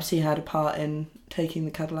 perhaps he had a part in taking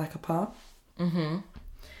the Cadillac apart. Mm-hmm.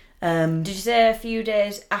 Did you say a few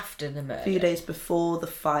days after the murder? A few days before the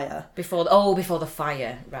fire. Before the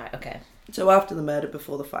fire. Right, okay. So after the murder,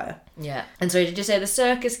 before the fire. Yeah. And so did you say the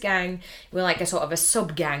circus gang were like a sort of a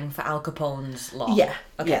sub-gang for Al Capone's lot? Yeah.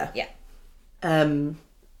 Okay, yeah.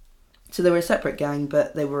 So they were a separate gang,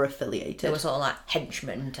 but they were affiliated. They were sort of like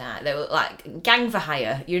henchmen type. They were like gang for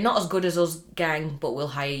hire. You're not as good as us, gang, but we'll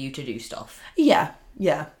hire you to do stuff. Yeah.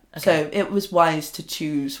 Okay. So it was wise to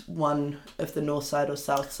choose one of the north side or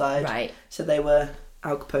south side. Right. So they were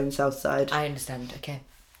Al Capone south side. I understand, okay.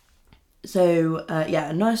 So,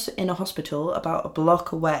 a nurse in a hospital about a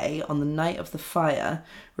block away on the night of the fire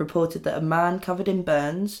reported that a man covered in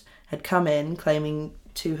burns had come in claiming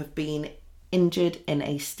to have been injured in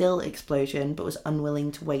a still explosion but was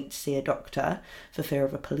unwilling to wait to see a doctor for fear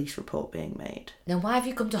of a police report being made. Now, why have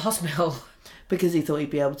you come to hospital? Because he thought he'd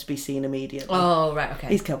be able to be seen immediately. Oh, right, okay.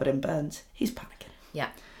 He's covered in burns. He's panicking. Yeah.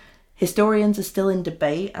 Historians are still in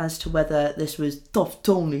debate as to whether this was Tough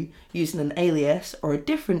Tony using an alias or a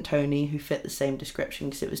different Tony who fit the same description,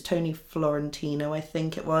 because it was Tony Florentino, I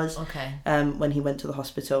think it was, okay. When he went to the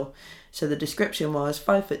hospital. So the description was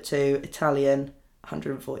 5'2", Italian,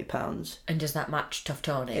 140 pounds. And does that match Tough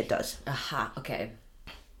Tony? It does. Aha, okay.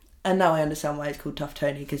 And now I understand why it's called Tough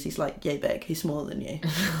Tony, because he's like yay big. He's smaller than you.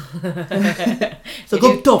 So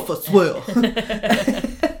I'm tough, I swear.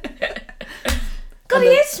 God, he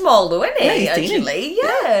is small though, isn't he? Yeah, he's actually,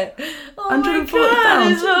 yeah. Oh 140 my God,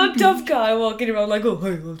 pounds. he's a tough guy walking around like, oh,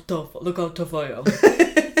 hey, I'm tough. Look how tough I am.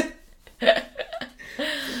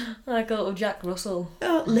 Like a little Jack Russell.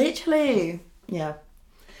 Oh, literally. Yeah.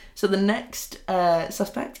 So the next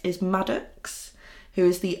suspect is Maddox, who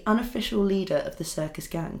is the unofficial leader of the circus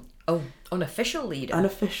gang. Oh, unofficial leader?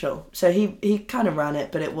 Unofficial. So he kind of ran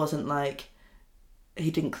it, but it wasn't like...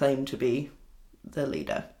 He didn't claim to be the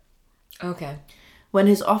leader. Okay. When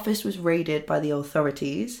his office was raided by the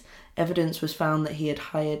authorities, evidence was found that he had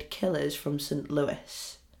hired killers from St.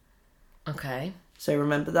 Louis. Okay. So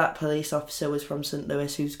remember that police officer was from St.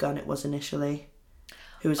 Louis, whose gun it was initially,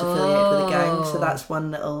 who was affiliated with the gang. So that's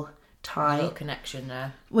one little tie. Little connection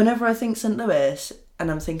there. Whenever I think St. Louis and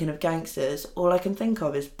I'm thinking of gangsters, all I can think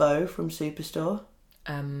of is Bo from Superstore.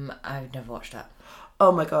 I've never watched that.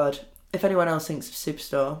 Oh my God. If anyone else thinks of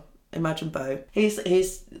Superstore, imagine Bo. He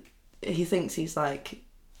thinks he's like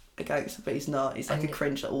a gangster, but he's not. He's like a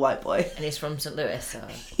cringe little white boy. And he's from St. Louis, so...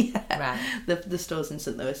 Yeah. Right. The store's in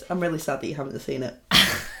St. Louis. I'm really sad that you haven't seen it.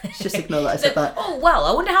 Just ignore that I said that. Oh, well,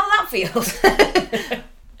 I wonder how that feels.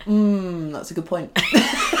 That's a good point.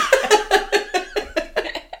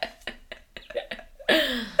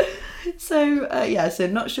 So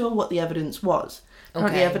not sure what the evidence was.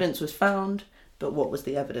 Apparently Okay. evidence was found, but what was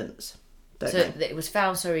the evidence? Don't So know. it was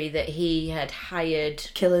found, that he had hired...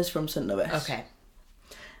 Killers from St. Louis. Okay.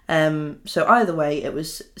 So either way, it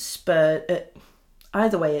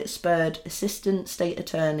spurred Assistant State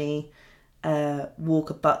Attorney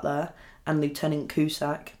Walker Butler and Lieutenant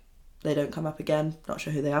Cusack. They don't come up again. Not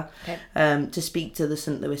sure who they are. Okay. To speak to the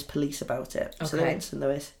St. Louis police about it. So they Okay. went to St.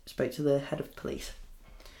 Louis, spoke to the head of police.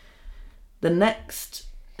 The next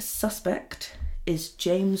suspect is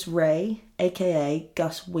James Ray, aka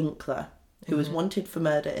Gus Winkler, who was wanted for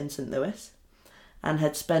murder in St. Louis and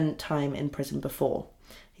had spent time in prison before.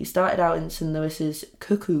 He started out in St. Louis's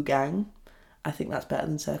Cuckoo Gang. I think that's better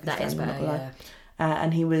than Circus That Gang. is I'm not better, gonna lie.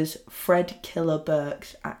 And he was Fred Killer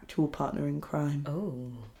Burke's actual partner in crime.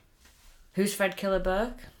 Oh. Who's Fred Killer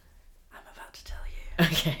Burke? I'm about to tell you.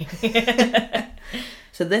 Okay.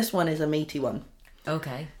 So this one is a meaty one.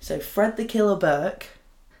 Okay. So Fred the Killer Burke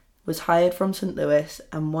was hired from St. Louis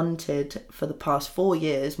and wanted for the past 4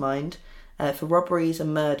 years, for robberies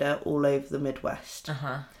and murder all over the Midwest.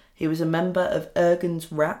 Uh-huh. He was a member of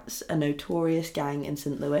Ergen's Rats, a notorious gang in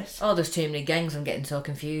St. Louis. Oh, there's too many gangs. I'm getting so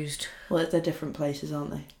confused. Well, they're different places,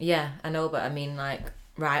 aren't they? Yeah, I know, but I mean,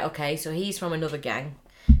 right, okay, so he's from another gang,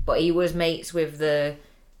 but he was mates with the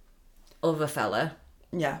other fella,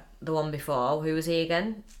 Yeah. the one before. Who was he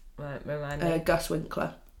again? Remind me. Gus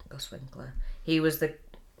Winkler. Gus Winkler. He was the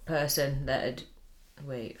person that had...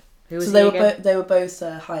 Wait, who was So he they again? they were both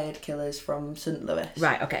hired killers from St. Louis.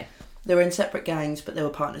 Right, okay. They were in separate gangs, but they were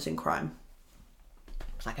partners in crime.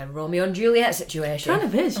 It's like a Romeo and Juliet situation. Kind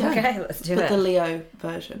of is, yeah. Okay, let's do But it. the Leo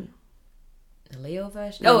version. The Leo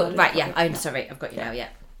version? No, Oh, no, right, no, yeah. no. I'm sorry, I've got you now, yeah.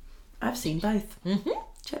 I've seen both. Mm-hmm.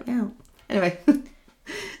 Check me out. Anyway,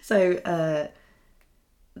 so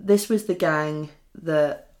this was the gang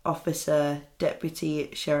that Deputy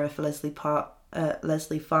Sheriff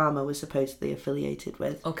Leslie Farmer was supposedly affiliated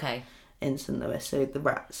with Okay, in St. Louis. So the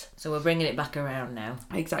Rats. so we're bringing it back around now.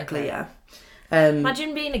 Exactly. Okay. Yeah.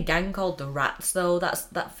 Imagine being a gang called the Rats, though.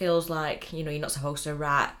 That feels like, you're not supposed to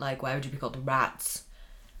rat. Like, why would you be called the Rats?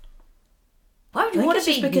 Why would you I think want it's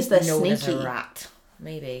to just be because they're known as a sneaky. rat?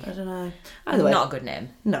 Maybe. I don't know. Either way, Not a good name.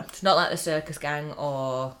 no. It's not like the Circus Gang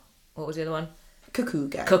or... What was the other one? Cuckoo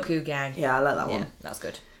Gang. Cuckoo Gang. Yeah, I like that Yeah, one. that's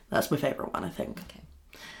good. That's my favourite one, I think. Okay.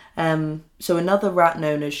 So another rat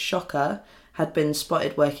known as Shocker had been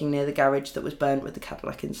spotted working near the garage that was burnt with the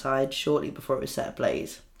Cadillac inside shortly before it was set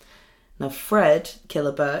ablaze. Now Fred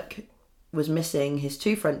Killer Burke was missing his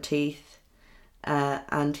 2 front teeth,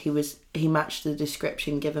 and he matched the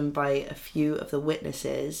description given by a few of the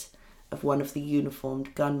witnesses of one of the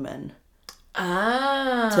uniformed gunmen.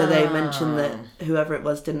 Ah. So they mentioned that whoever it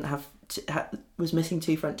was was missing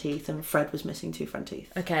 2 front teeth, and Fred was missing 2 front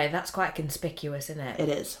teeth. Okay, that's quite conspicuous, isn't it? It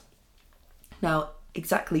is. Now,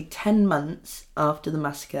 exactly 10 months after the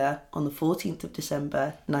massacre on the 14th of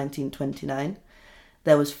December 1929,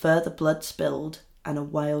 there was further blood spilled and a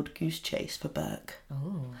wild goose chase for Burke.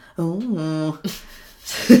 Oh.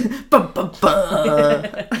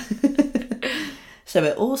 So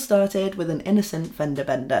it all started with an innocent fender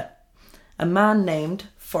bender, a man named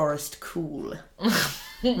Forrest Cool,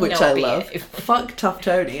 which No, I be love. it. Fuck Tough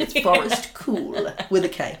Tony, it's Forrest Cool with a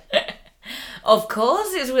K. Of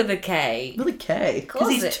course it's with a K. With a K, Of course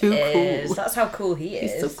because he's it too is. cool. That's how cool he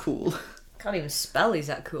is. He's so cool. Can't even spell, he's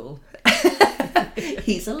that cool.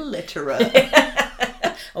 He's illiterate.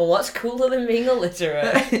 Oh, what's cooler than being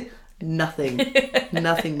illiterate? Nothing,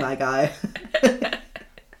 my guy.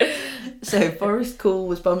 So Forrest Cool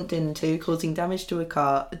was bumped into, causing damage to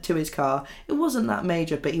his car. It wasn't that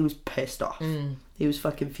major, but he was pissed off. He was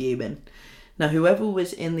fucking fuming. Now, whoever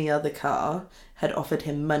was in the other car had offered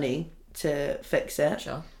him money to fix it,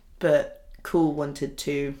 Sure. but Cool wanted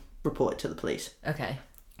to report it to the police, Okay.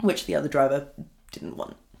 which the other driver didn't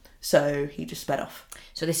want. So he just sped off.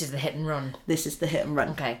 So this is the hit and run. This is the hit and run.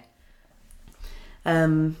 Okay.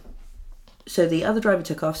 So the other driver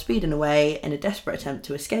took off, speeding away in a desperate attempt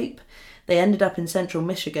to escape. They ended up in central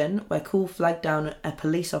Michigan, where Cool flagged down a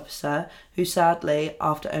police officer who sadly,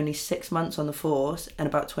 after only 6 months on the force and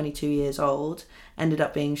about 22 years old, ended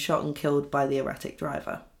up being shot and killed by the erratic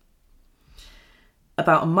driver.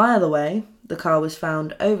 About a mile away, the car was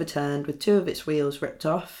found overturned with 2 of its wheels ripped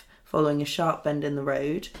off, following a sharp bend in the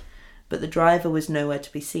road, but the driver was nowhere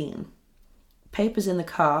to be seen. Papers in the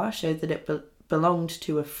car showed that it belonged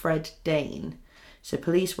to a Fred Dane, so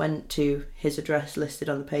police went to his address listed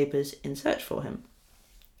on the papers in search for him.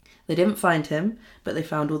 They didn't find him, but they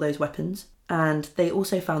found all those weapons, and they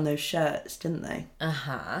also found those shirts, didn't they?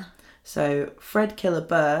 Uh-huh. So Fred Killer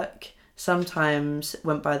Burke sometimes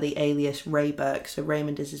went by the alias Rayberg, so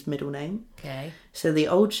Raymond is his middle name. Okay. So the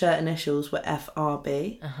old shirt initials were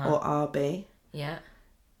FRB or RB. Yeah.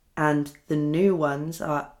 And the new ones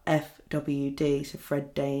are FWD, so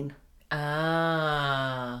Fred Dane.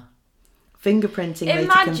 Ah. Fingerprinting later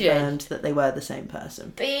Imagine confirmed that they were the same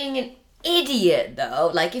person. being an idiot,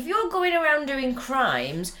 though. Like, if you're going around doing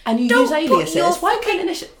crimes... And you don't use aliases. put your Why fucking- can't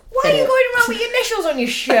initial... Why are you going around with your initials on your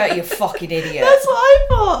shirt, you fucking idiot? That's what I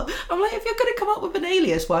thought. I'm like, if you're going to come up with an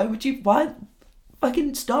alias, why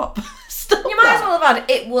fucking stop? Stop You might that. as well have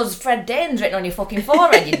had, it was Fred Danes written on your fucking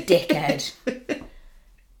forehead, you dickhead.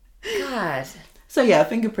 God. So yeah,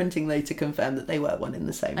 fingerprinting later confirmed that they were one in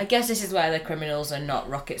the same. I guess this is why the criminals are not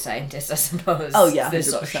rocket scientists, I suppose. Oh, yeah, There's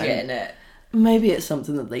sort of 100%. shit in it. Maybe it's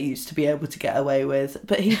something that they used to be able to get away with,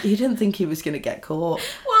 but he didn't think he was going to get caught.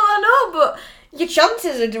 Well, I know, but your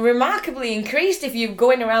chances are remarkably increased if you're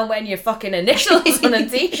going around wearing your fucking initials on a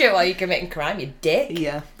t-shirt while you're committing crime, you dick.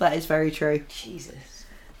 Yeah, that is very true. Jesus.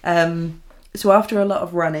 So after a lot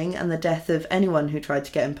of running and the death of anyone who tried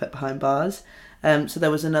to get him put behind bars, so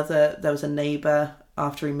there was a neighbour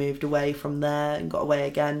after he moved away from there and got away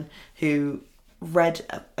again, who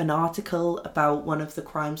read an article about one of the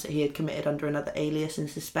crimes that he had committed under another alias and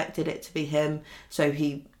suspected it to be him. So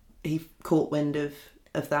he caught wind of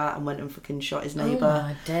that and went and fucking shot his neighbour. Oh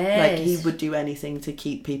my days. Like, he would do anything to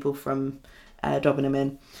keep people from dobbing him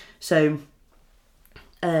in. So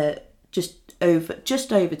just over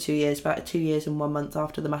 2 years, about 2 years and 1 month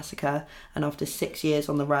after the massacre, and after 6 years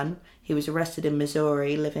on the run, he was arrested in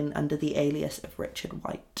Missouri, living under the alias of Richard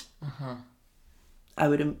White. Uh-huh. I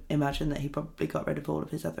would imagine that he probably got rid of all of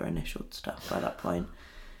his other initial stuff by that point.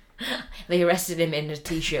 They arrested him in a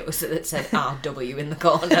t-shirt that said RW in the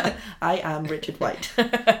corner. I am Richard White.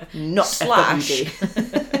 Not Slash.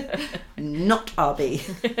 FWD. Not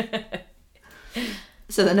RB.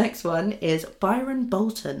 So the next one is Byron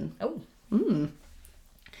Bolton. Oh.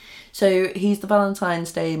 So he's the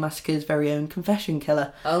Valentine's Day Massacre's very own confession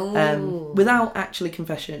killer. Oh. Without actually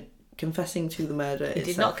confessing to the murder He itself.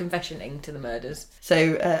 did not confessioning to the murders.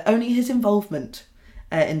 So only his involvement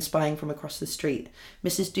in spying from across the street.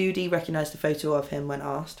 Mrs. Doody recognised a photo of him when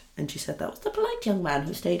asked, and she said that was the polite young man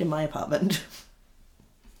who stayed in my apartment.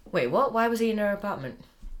 Wait, what? Why was he in her apartment?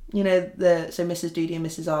 You know, so Mrs. Doody and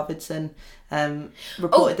Mrs. Arvidsson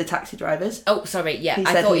reported the taxi drivers. Oh, sorry, yeah. He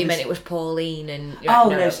I said thought he you was- meant it was Pauline and... Oh,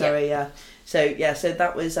 no, sorry, yeah. So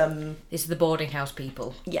that was... This is the boarding house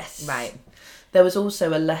people. Yes. Right. There was also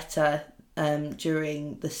a letter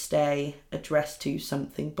during the stay addressed to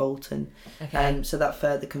something Bolton. Okay. So that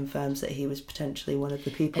further confirms that he was potentially one of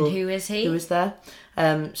the people. And who is he? Who was there.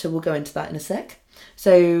 So we'll go into that in a sec.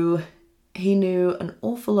 So he knew an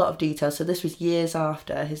awful lot of details. So this was years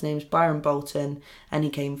after. His name's Byron Bolton, and he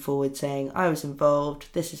came forward saying, I was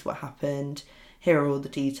involved, this is what happened, here are all the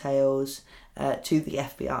details, to the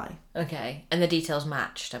FBI. Okay. And the details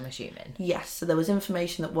matched, I'm assuming. Yes, so there was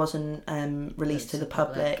information that wasn't released to the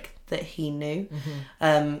public that he knew.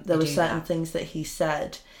 There were certain things that he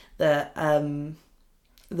said that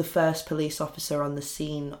the first police officer on the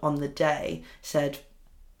scene on the day said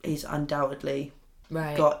he's undoubtedly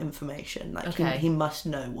got information. Like, he must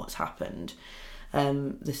know what's happened.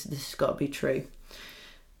 This has got to be true.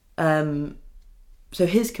 So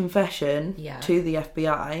his confession to the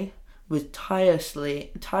FBI was tirelessly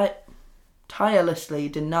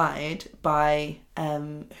denied by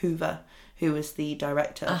Hoover, who was the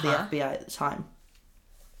director of the FBI at the time.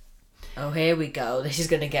 Oh, here we go. This is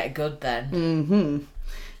going to get good then.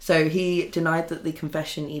 So he denied that the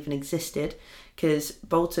confession even existed, because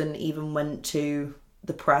Bolton even went to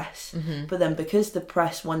the press, but then because the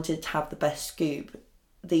press wanted to have the best scoop,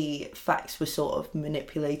 the facts were sort of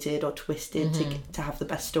manipulated or twisted to have the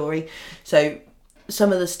best story. So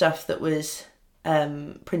some of the stuff that was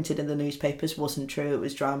printed in the newspapers wasn't true, it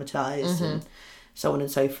was dramatised and so on and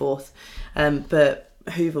so forth. But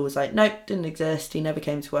Hoover was like, nope, didn't exist, he never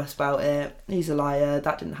came to us about it, he's a liar,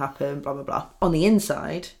 that didn't happen, blah blah blah. On the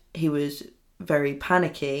inside, he was very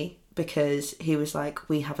panicky because he was like,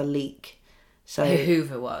 we have a leak. So Who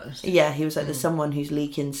Hoover was? Yeah, he was like, there's someone who's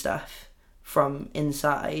leaking stuff from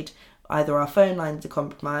inside. Either our phone lines are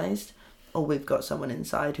compromised, or we've got someone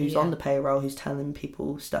inside who's on the payroll who's telling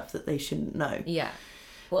people stuff that they shouldn't know. Yeah.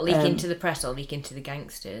 What, leak into the press or leak into the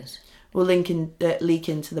gangsters? Well, leak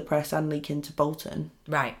into the press and leak into Bolton.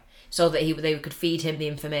 Right. So that they could feed him the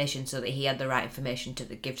information so that he had the right information to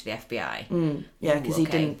give to the FBI. Yeah, because he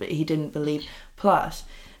didn't believe. Plus,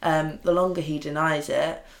 the longer he denies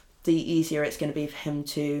it, the easier it's going to be for him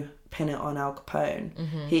to pin it on Al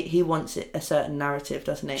Capone. He wants it a certain narrative,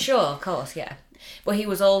 doesn't he? Sure, of course, yeah. But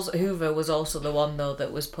Hoover was also the one though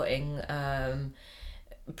that was putting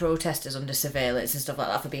protesters under surveillance and stuff like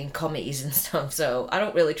that for being commies and stuff. So I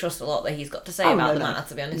don't really trust a lot that he's got to say about the matter,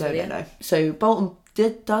 to be honest with you. No. So Bolton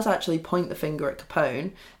does actually point the finger at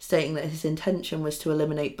Capone, stating that his intention was to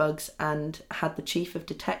eliminate Bugs, and had the chief of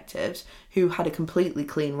detectives, who had a completely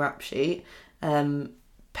clean rap sheet,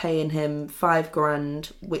 paying him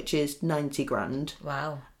 $5,000, which is 90 grand.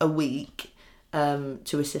 Wow. A week, to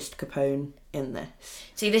assist Capone in this.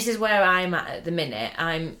 See, this is where I'm at the minute.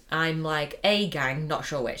 I'm like a gang, not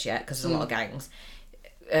sure which yet because there's a lot of gangs.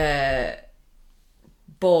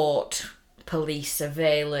 Bought police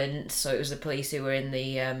surveillance, so it was the police who were in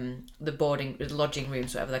the lodging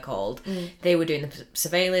rooms, whatever they're called. They were doing the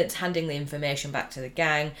surveillance, handing the information back to the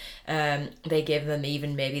gang. They gave them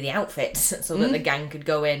even maybe the outfits so that the gang could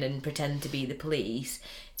go in and pretend to be the police.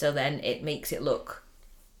 So then it makes it look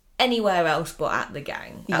anywhere else but at the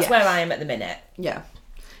gang. That's where I am at the minute. Yeah.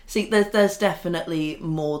 See, there's definitely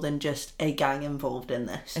more than just a gang involved in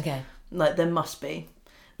this. Okay. Like, there must be.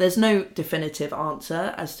 There's no definitive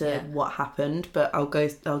answer as to what happened, but I'll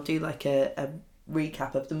do like a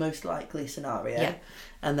recap of the most likely scenario,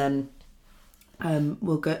 and then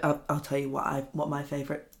we'll go. I'll tell you what my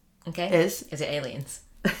favourite is. Is it aliens?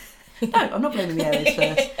 No, I'm not blaming the aliens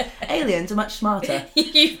first. Aliens are much smarter.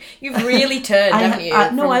 You've really turned, haven't you?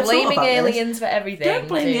 I've blaming aliens for everything. Don't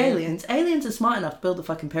blame the aliens. Aliens are smart enough to build the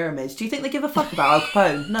fucking pyramids. Do you think they give a fuck about Al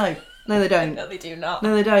Capone? No, they don't. No, they do not.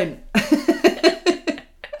 No, they don't.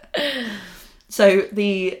 So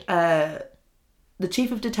the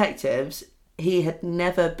chief of detectives, he had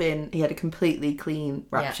a completely clean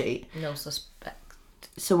rap sheet. No suspect.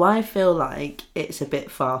 So I feel like it's a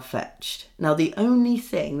bit far-fetched. Now, the only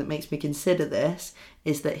thing that makes me consider this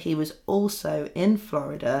is that he was also in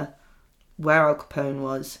Florida, where Al Capone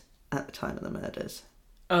was at the time of the murders.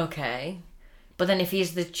 Okay. But then if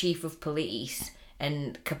he's the chief of police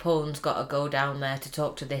and Capone's got to go down there to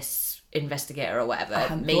talk to this investigator or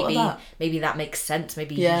whatever, maybe that makes sense.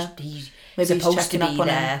 Maybe he's supposed to be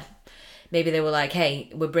there. Maybe they were like, hey,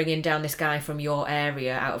 we're bringing down this guy from your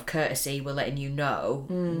area out of courtesy. We're letting you know.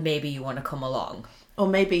 Maybe you want to come along. Or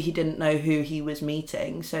maybe he didn't know who he was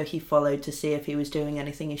meeting, so he followed to see if he was doing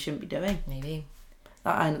anything he shouldn't be doing. Maybe.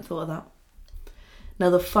 I hadn't thought of that. Now,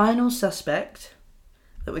 the final suspect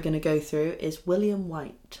that we're going to go through is William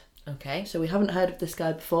White. Okay. So we haven't heard of this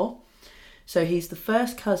guy before. So he's the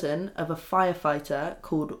first cousin of a firefighter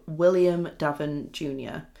called William Davin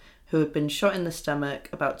Jr., who had been shot in the stomach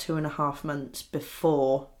about 2.5 months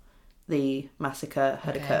before the massacre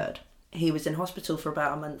had occurred. He was in hospital for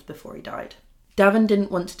about a month before he died. Davin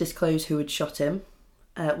didn't want to disclose who had shot him,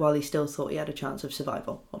 while he still thought he had a chance of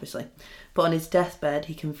survival, obviously. But on his deathbed,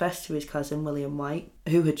 he confessed to his cousin, William White,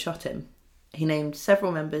 who had shot him. He named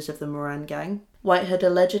several members of the Moran gang. White had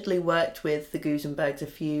allegedly worked with the Gusenbergs a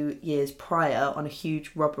few years prior on a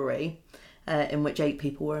huge robbery in which 8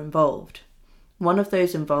 people were involved. One of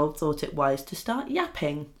those involved thought it wise to start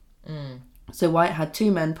yapping. So White had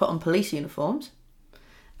 2 men put on police uniforms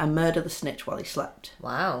and murder the snitch while he slept.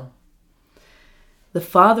 Wow. The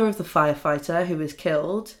father of the firefighter who was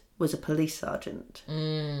killed was a police sergeant.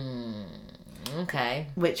 Okay.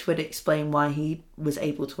 Which would explain why he was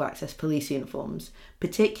able to access police uniforms,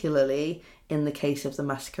 particularly in the case of the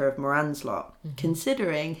massacre of Moran's lot,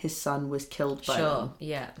 considering his son was killed by them.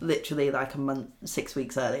 Literally like 6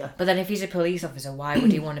 weeks earlier. But then if he's a police officer, why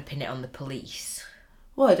would he want to pin it on the police?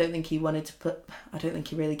 Well, I don't think he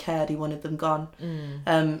really cared. He wanted them gone.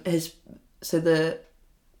 On his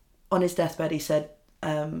deathbed he said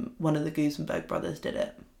one of the Gusenberg brothers did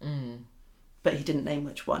it. But he didn't name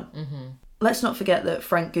which one. Let's not forget that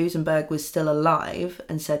Frank Gusenberg was still alive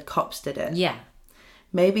and said cops did it. Yeah.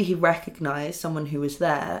 Maybe he recognised someone who was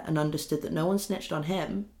there and understood that no one snitched on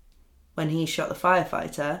him when he shot the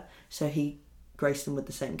firefighter, so he graced them with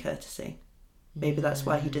the same courtesy. Maybe that's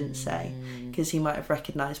why he didn't say, because he might have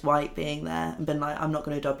recognised White being there and been like, I'm not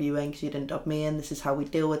going to dob you in because you didn't dob me in. This is how we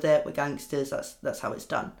deal with it. We're gangsters. That's how it's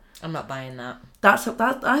done. I'm not buying that. I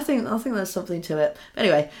think there's something to it. But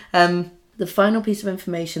anyway, the final piece of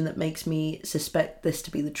information that makes me suspect this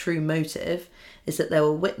to be the true motive is that there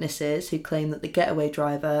were witnesses who claim that the getaway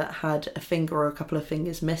driver had a finger or a couple of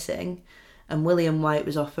fingers missing, and William White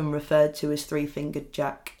was often referred to as 3-fingered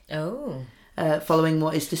Jack. Oh. Following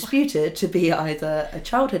what is disputed to be either a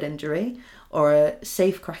childhood injury or a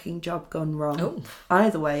safe-cracking job gone wrong. Oh.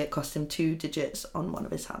 Either way, it cost him 2 digits on one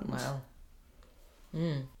of his hands. Wow.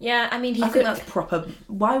 Yeah, I mean, I think that's proper.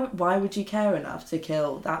 Why would you care enough to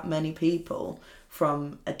kill that many people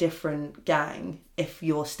from a different gang if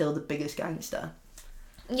you're still the biggest gangster?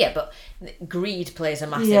 Yeah, but greed plays a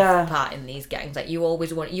massive part in these gangs. Like, you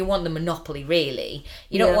want the monopoly, really.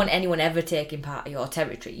 You don't want anyone ever taking part of your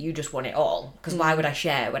territory. You just want it all. Because why would I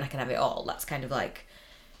share when I can have it all? That's kind of like,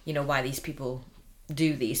 why these people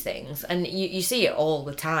do these things. And you see it all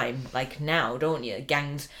the time, like now, don't you?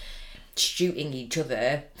 Gangs shooting each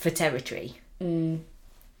other for territory.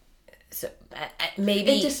 So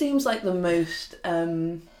maybe it just seems like the most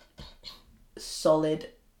solid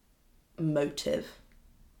motive,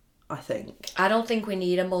 I think. I don't think we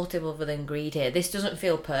need a motive other than greed here. This doesn't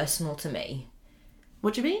feel personal to me.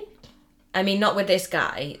 What do you mean? I mean, not with this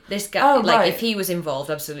guy. This guy, if he was involved,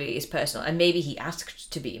 absolutely, it's personal. And maybe he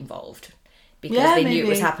asked to be involved because they knew it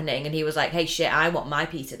was happening, and he was like, hey, shit, I want my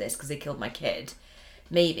piece of this because they killed my kid.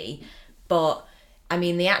 Maybe. But, I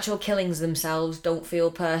mean, the actual killings themselves don't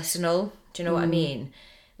feel personal. Do you know what I mean?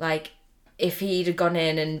 Like, if he'd gone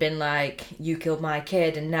in and been like, you killed my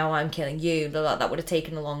kid and now I'm killing you, that would have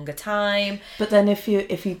taken a longer time. But then if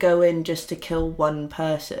you go in just to kill one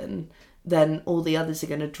person, then all the others are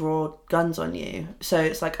going to draw guns on you. So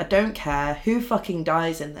it's like, I don't care who fucking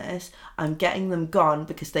dies in this. I'm getting them gone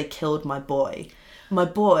because they killed my boy. My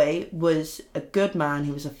boy was a good man.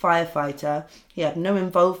 He was a firefighter. He had no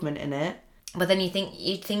involvement in it. But then you'd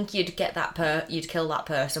think you'd get you'd kill that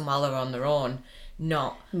person while they're on their own.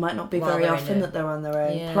 It might not be very often that they're on their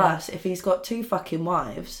own. Yeah. Plus, if he's got 2 fucking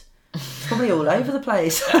wives, probably all over the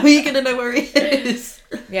place. How are you going to know where he is?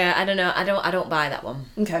 Yeah, I don't know. I don't buy that one.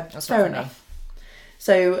 Okay, that's fair enough.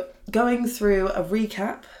 So, going through a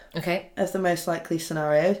recap of the most likely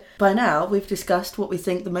scenarios. By now, we've discussed what we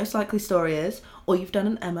think the most likely story is, or you've done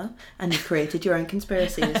an Emma and you've created your own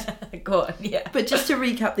conspiracies. Go on, yeah. But just to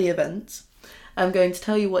recap the events, I'm going to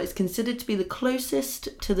tell you what is considered to be the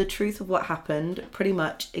closest to the truth of what happened pretty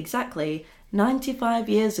much exactly 95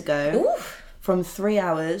 years ago. Oof. From 3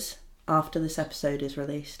 hours after this episode is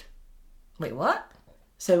released. Wait, what?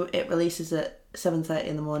 So it releases at 7:30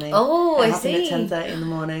 in the morning. Oh, I see. It happened at 10:30 in the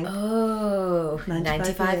morning. Oh,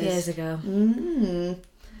 95 years ago.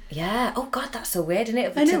 Yeah. Oh, God, that's so weird, isn't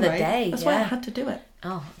it? I know, to the right? day. That's why I had to do it.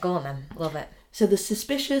 Oh, go on then. Love it. So the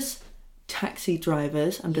suspicious taxi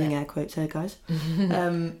drivers, I'm doing air quotes here, guys,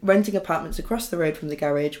 renting apartments across the road from the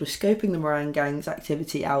garage, were scoping the Moran gang's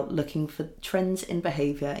activity out, looking for trends in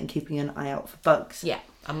behaviour and keeping an eye out for bugs. Yeah,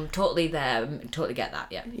 I'm totally there. Totally get that,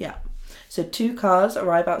 yeah. Yeah. So 2 cars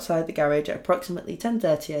arrive outside the garage at approximately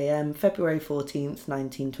 10:30am, February 14th,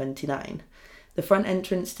 1929. The front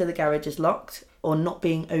entrance to the garage is locked or not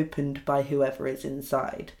being opened by whoever is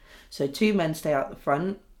inside. So 2 men stay out the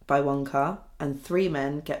front by 1 car, and 3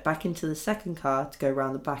 men get back into the second car to go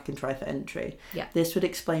round the back and try for entry. Yeah. This would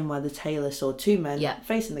explain why the tailor saw 2 men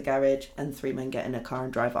facing the garage and 3 men get in a car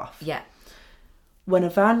and drive off. Yeah. When a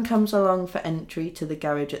van comes along for entry to the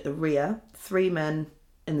garage at the rear, 3 men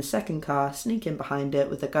in the second car sneak in behind it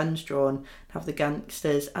with their guns drawn and have the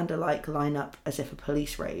gangsters and alike line up as if a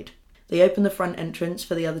police raid. They open the front entrance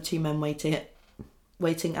for the other 2 men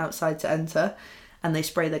waiting outside to enter, and they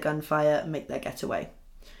spray their gunfire and make their getaway.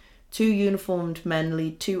 2 uniformed men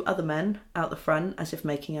lead 2 other men out the front as if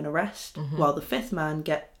making an arrest, while the 5th man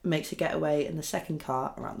makes a getaway in the second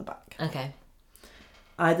car around the back. Okay.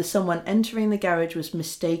 Either someone entering the garage was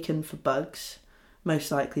mistaken for bugs,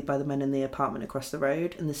 most likely by the men in the apartment across the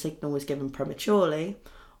road, and the signal was given prematurely,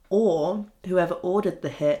 or whoever ordered the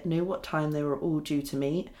hit knew what time they were all due to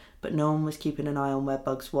meet, but no one was keeping an eye on where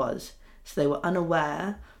Bugs was, so they were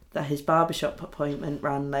unaware that his barbershop appointment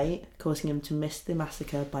ran late, causing him to miss the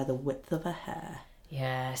massacre by the width of a hair.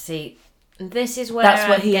 Yeah, see, this is where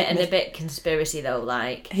I'm getting a bit conspiracy though,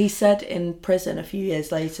 like... He said in prison a few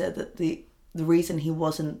years later that the reason he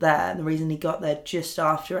wasn't there, and the reason he got there just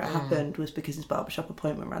after it happened, was because his barbershop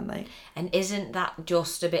appointment ran late. And isn't that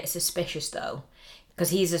just a bit suspicious though? Because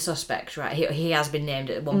he's a suspect, right? He has been named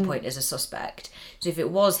at one point as a suspect. So if it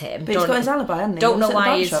was him... But he's got his alibi, hasn't he? Don't know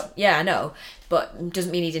why he's... Yeah, I know. But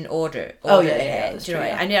doesn't mean he didn't order yeah, it. that's Do you know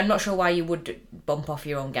true, what I mean? I'm not sure why you would bump off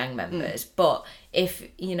your own gang members. But if,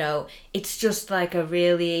 it's just like a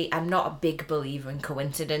really... I'm not a big believer in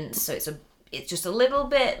coincidence. So it's just a little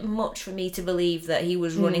bit much for me to believe that he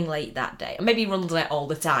was running late that day. Maybe he runs late all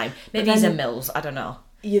the time. Maybe he's a Mills. I don't know.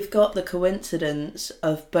 You've got the coincidence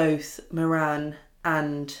of both Moran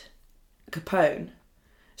and Capone.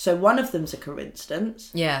 So one of them's a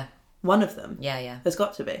coincidence. Yeah. One of them. Yeah. There's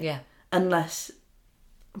got to be. Yeah. Unless...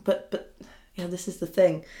 But yeah, this is the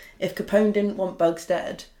thing. If Capone didn't want Bugs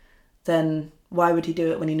dead, then why would he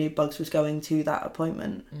do it when he knew Bugs was going to that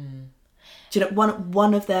appointment? Do you know,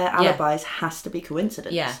 one of their alibis has to be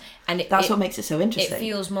coincidence. Yeah. And that's what makes it so interesting. It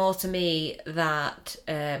feels more to me that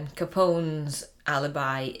Capone's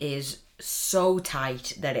alibi is so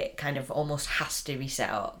tight that it kind of almost has to be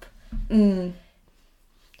set up.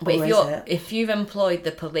 But if you've employed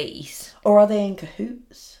the police, or are they in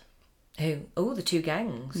cahoots? Who? Oh, the two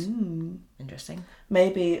gangs. Interesting.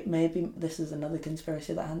 Maybe this is another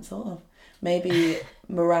conspiracy that I hadn't thought of. Maybe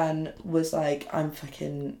Moran was like, I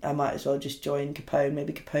might as well just join Capone.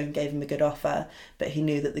 Maybe Capone gave him a good offer, but he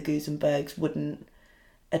knew that the Gusenbergs wouldn't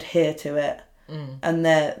adhere to it. And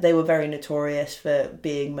they were very notorious for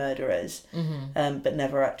being murderers, but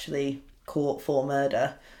never actually caught for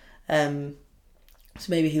murder. So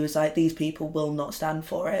maybe he was like, these people will not stand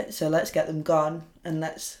for it, so let's get them gone and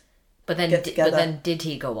let's get together. But then did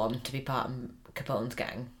he go on to be part of Capone's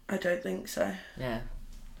gang? I don't think so. Yeah.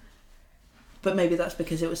 But maybe that's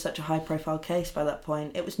because it was such a high-profile case by that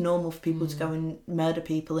point. It was normal for people to go and murder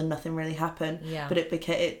people and nothing really happened. Yeah. But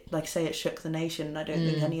it shook the nation. And I don't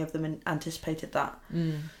think any of them anticipated that.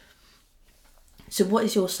 So what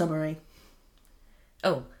is your summary?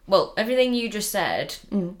 Oh, well, everything you just said,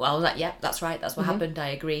 well, I was like, yeah, that's right, that's what happened, I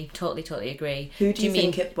agree, totally agree. Who do you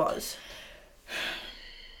think it was?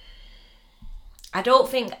 I don't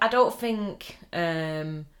think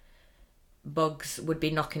Bugs would be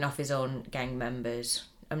knocking off his own gang members.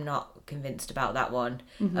 I'm not convinced about that one.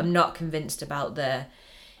 I'm not convinced about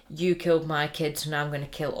you killed my kids, so now I'm going to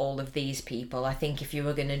kill all of these people. I think if you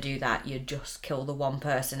were going to do that, you'd just kill the one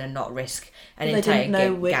person and not risk an entire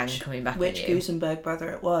gang coming back at you. Which Gusenberg brother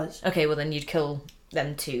it was. Okay, well then you'd kill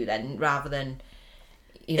them too then, rather than,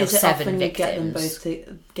 Is it 7 often victims. You get them both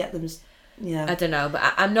to get them... Yeah. I don't know, but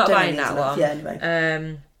I'm not buying that one. Yeah,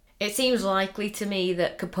 anyway. It seems likely to me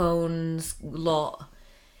that Capone's lot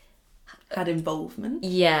had involvement.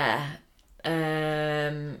 Yeah.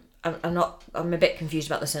 I'm a bit confused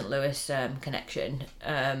about the St. Louis connection,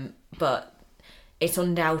 but it's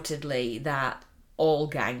undoubtedly that all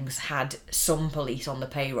gangs had some police on the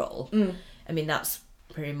payroll. I mean, that's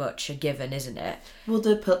pretty much a given, isn't it? Well,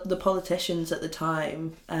 the politicians at the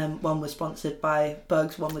time, one was sponsored by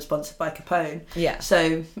Bugs, one was sponsored by Capone. Yeah.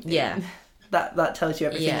 So yeah, that tells you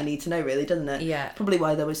everything you need to know, really, doesn't it? Yeah. Probably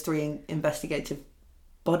why there was 3 investigative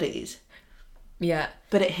bodies. Yeah.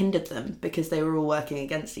 But it hindered them because they were all working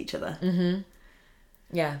against each other.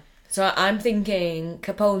 Yeah. So I'm thinking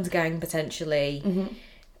Capone's gang potentially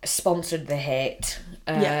sponsored the hit.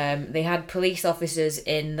 They had police officers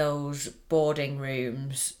in those boarding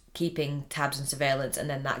rooms keeping tabs and surveillance, and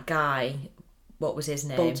then that guy, what was his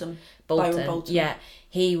name? Bolton. Byron Bolton. Yeah.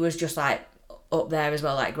 He was just like up there as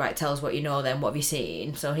well, like, right, tell us what you know then, what have you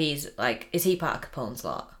seen? So he's like, is he part of Capone's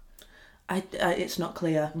lot? It's not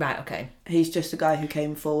clear. Right, okay. He's just a guy who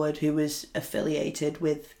came forward who was affiliated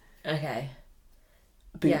with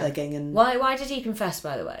bootlegging and... Why did he confess,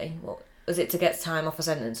 by the way? What, was it to get time off a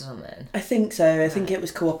sentence or something? I think so. I think it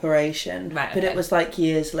was cooperation. Right, but it was like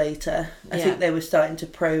years later. I think they were starting to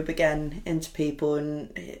probe again into people,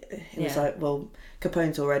 and it was like, well,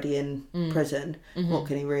 Capone's already in prison. What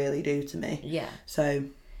can he really do to me? Yeah. So...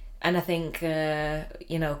 And I think,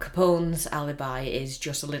 Capone's alibi is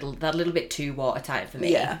just a little bit too watertight for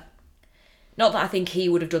me. Yeah. Not that I think he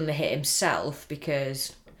would have done the hit himself,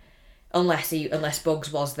 because unless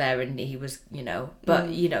Bugs was there and he was, but,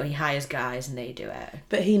 he hires guys and they do it.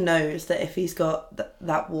 But he knows that if he's got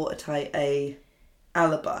that watertight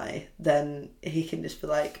alibi, then he can just be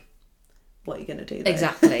like, what are you going to do there?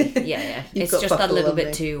 Exactly, yeah. It's just that little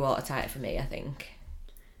bit too watertight for me, I think.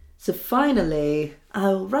 So finally,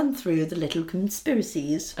 I'll run through the little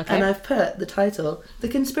conspiracies. Okay. And I've put the title, The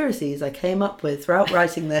Conspiracies I Came Up With Throughout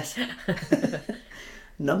Writing This.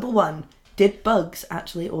 Number 1, did Bugs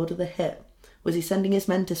actually order the hit? Was he sending his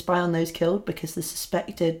men to spy on those killed because he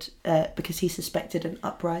suspected an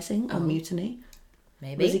uprising or mutiny?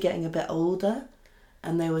 Maybe. Was he getting a bit older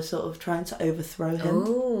and they were sort of trying to overthrow him?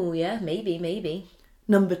 Oh, yeah, maybe.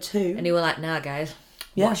 Number 2. And he were like, nah, guys,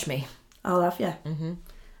 watch me. I'll have you.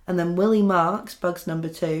 And then Willie Marks, Bugs number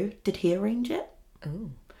 2, did he arrange it?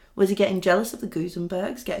 Ooh. Was he getting jealous of the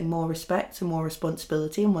Gusenbergs, getting more respect and more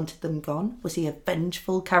responsibility and wanted them gone? Was he a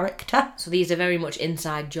vengeful character? So these are very much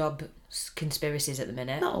inside job conspiracies at the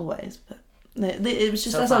minute. Not always, but it was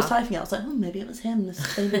just So as far. I was typing it, I was like, maybe it was him, this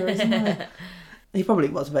saviour. He probably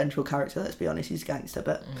was a vengeful character, let's be honest, he's a gangster.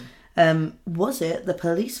 But was it the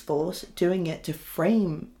police force doing it to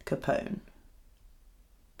frame Capone?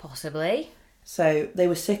 Possibly. So they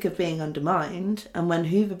were sick of being undermined, and when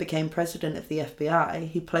Hoover became president of the FBI,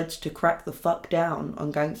 he pledged to crack the fuck down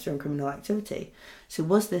on gangster and criminal activity. So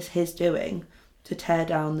was this his doing to tear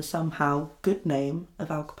down the somehow good name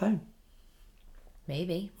of Al Capone?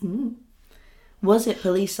 Maybe. Was it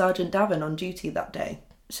Police Sergeant Davin on duty that day?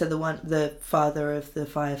 so the father of the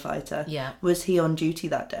firefighter, Yeah. was he on duty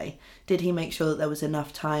that day? Did he make sure that there was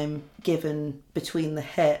enough time given between the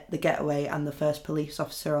hit, the getaway, and the first police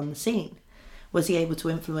officer on the scene? Was he able to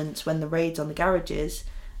influence when the raids on the garages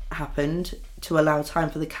happened to allow time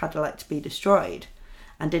for the Cadillac to be destroyed?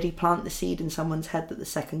 And did he plant the seed in someone's head that the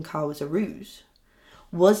second car was a ruse?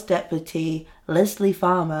 Was Deputy Leslie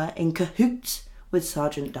Farmer in cahoots with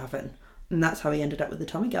Sergeant Davin? And that's how he ended up with the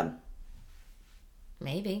Tommy gun.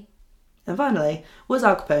 Maybe. And finally, was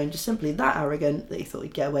Al Capone just simply that arrogant that he thought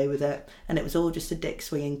he'd get away with it, and it was all just a dick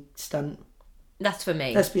swinging stunt? That's for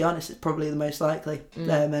me. Let's be honest, it's probably the most likely.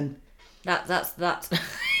 And That's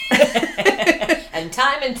and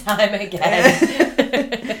time again.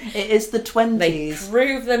 it is the 20s. They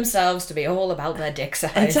prove themselves to be all about their dick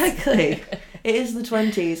size. Exactly. It is the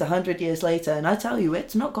 20s, 100 years later, and I tell you,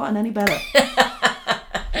 it's not gotten any better.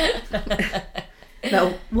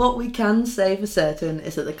 Now, what we can say for certain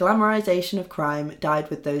is that the glamorization of crime died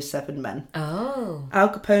with those 7 men. Oh. Al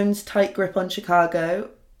Capone's tight grip on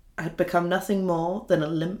Chicago had become nothing more than a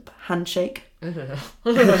limp handshake. And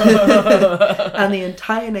the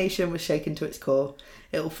entire nation was shaken to its core.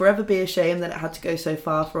 It will forever be a shame that it had to go so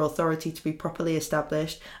far for authority to be properly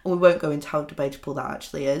established, and we won't go into how debatable that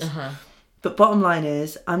actually is. But bottom line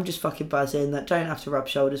is, I'm just fucking buzzing that don't have to rub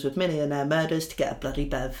shoulders with millionaire murders to get a bloody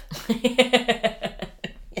bev.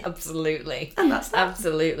 Absolutely. And that's that.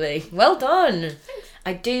 Absolutely. Well done.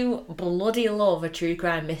 I do bloody love a true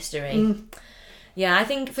crime mystery. Yeah, I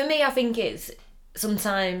think it's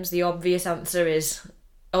sometimes the obvious answer is,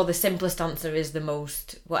 or the simplest answer is the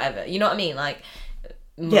most whatever. You know what I mean? Like,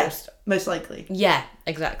 most likely. Yeah,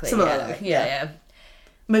 exactly. Similarly, Yeah.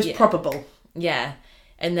 Most probable. Yeah.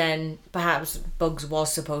 And then perhaps Bugs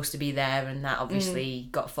was supposed to be there, and that obviously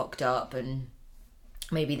got fucked up, and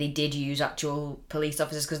maybe they did use actual police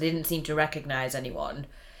officers because they didn't seem to recognise anyone.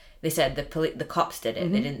 They said the cops did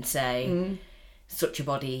it. They didn't say such a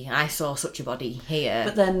body. I saw such a body here.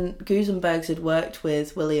 But then Gusenbergs had worked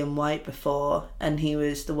with William White before, and he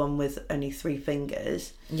was the one with only 3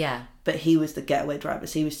 fingers. Yeah. But he was the getaway driver,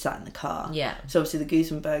 so he was sat in the car. Yeah. So obviously the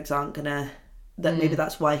Gusenbergs aren't gonna. That maybe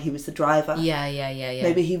that's why he was the driver. Yeah.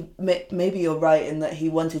 Maybe you're right in that he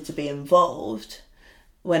wanted to be involved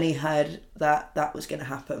when he heard that was going to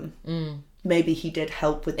happen. Maybe he did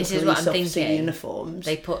help with the police officer uniforms.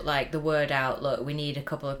 They put like the word out, look, we need a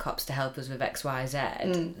couple of cops to help us with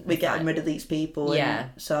XYZ. We're getting rid of these people. Yeah.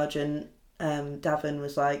 And Sergeant Davin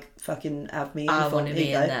was like, fucking have me uniform. I want to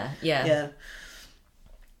be in there. Yeah.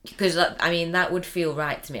 Because, that would feel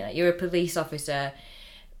right to me. Like, you're a police officer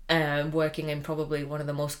working in probably one of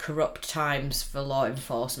the most corrupt times for law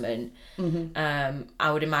enforcement.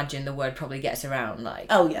 I would imagine the word probably gets around like,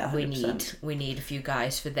 oh yeah, 100%. we need a few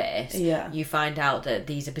guys for this. Yeah. You find out that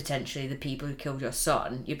these are potentially the people who killed your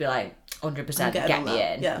son, you'd be like, 100% get me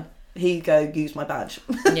in. Yeah. Here you go, use my badge.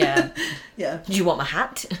 Yeah. Yeah. Do you want my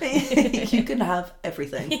hat? You can have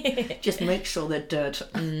everything. Just make sure they're dirt.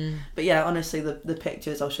 But yeah, honestly, the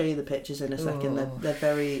pictures, I'll show you the pictures in a second. They're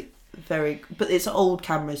very, very, but it's old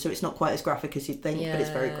cameras, so it's not quite as graphic as you'd think, but it's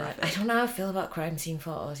very graphic. I don't know how I feel about crime scene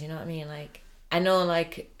photos, you know what I mean? Like, I know,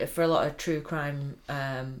 like, for a lot of true crime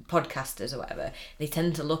podcasters or whatever, they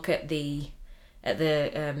tend to look at the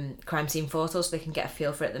crime scene photos so they can get a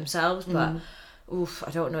feel for it themselves, but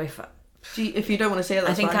I don't know if you don't want to see it,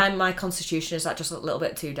 that's I think fine. my constitution is just a little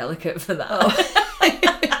bit too delicate for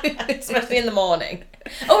that. Especially in the morning.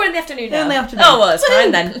 Oh, we're in the afternoon now. In the afternoon. Oh, well, it's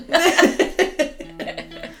fine then.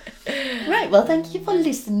 Right, well, thank you for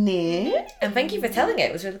listening. And thank you for telling it.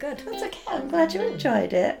 It was really good. That's okay, I'm glad you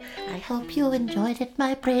enjoyed it. I hope you enjoyed it,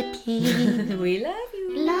 my pretty. We love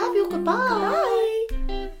you. Love you,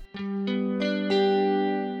 goodbye.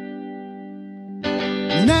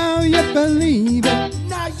 Now you believe it.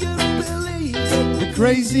 Now you believe it. The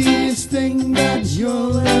craziest thing that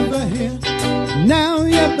you'll ever hear. Now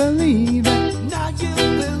you believe it. Now you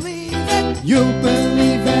believe it. You'll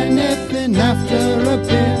believe anything after a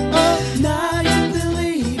beer. Oh, now you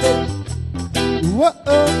believe it.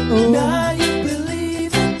 Whoa. Now you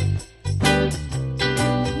believe it.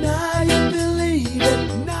 Now you believe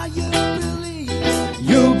it. Now you believe it.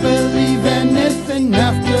 You'll believe anything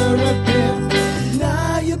after a beer.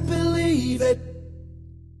 Now you believe it.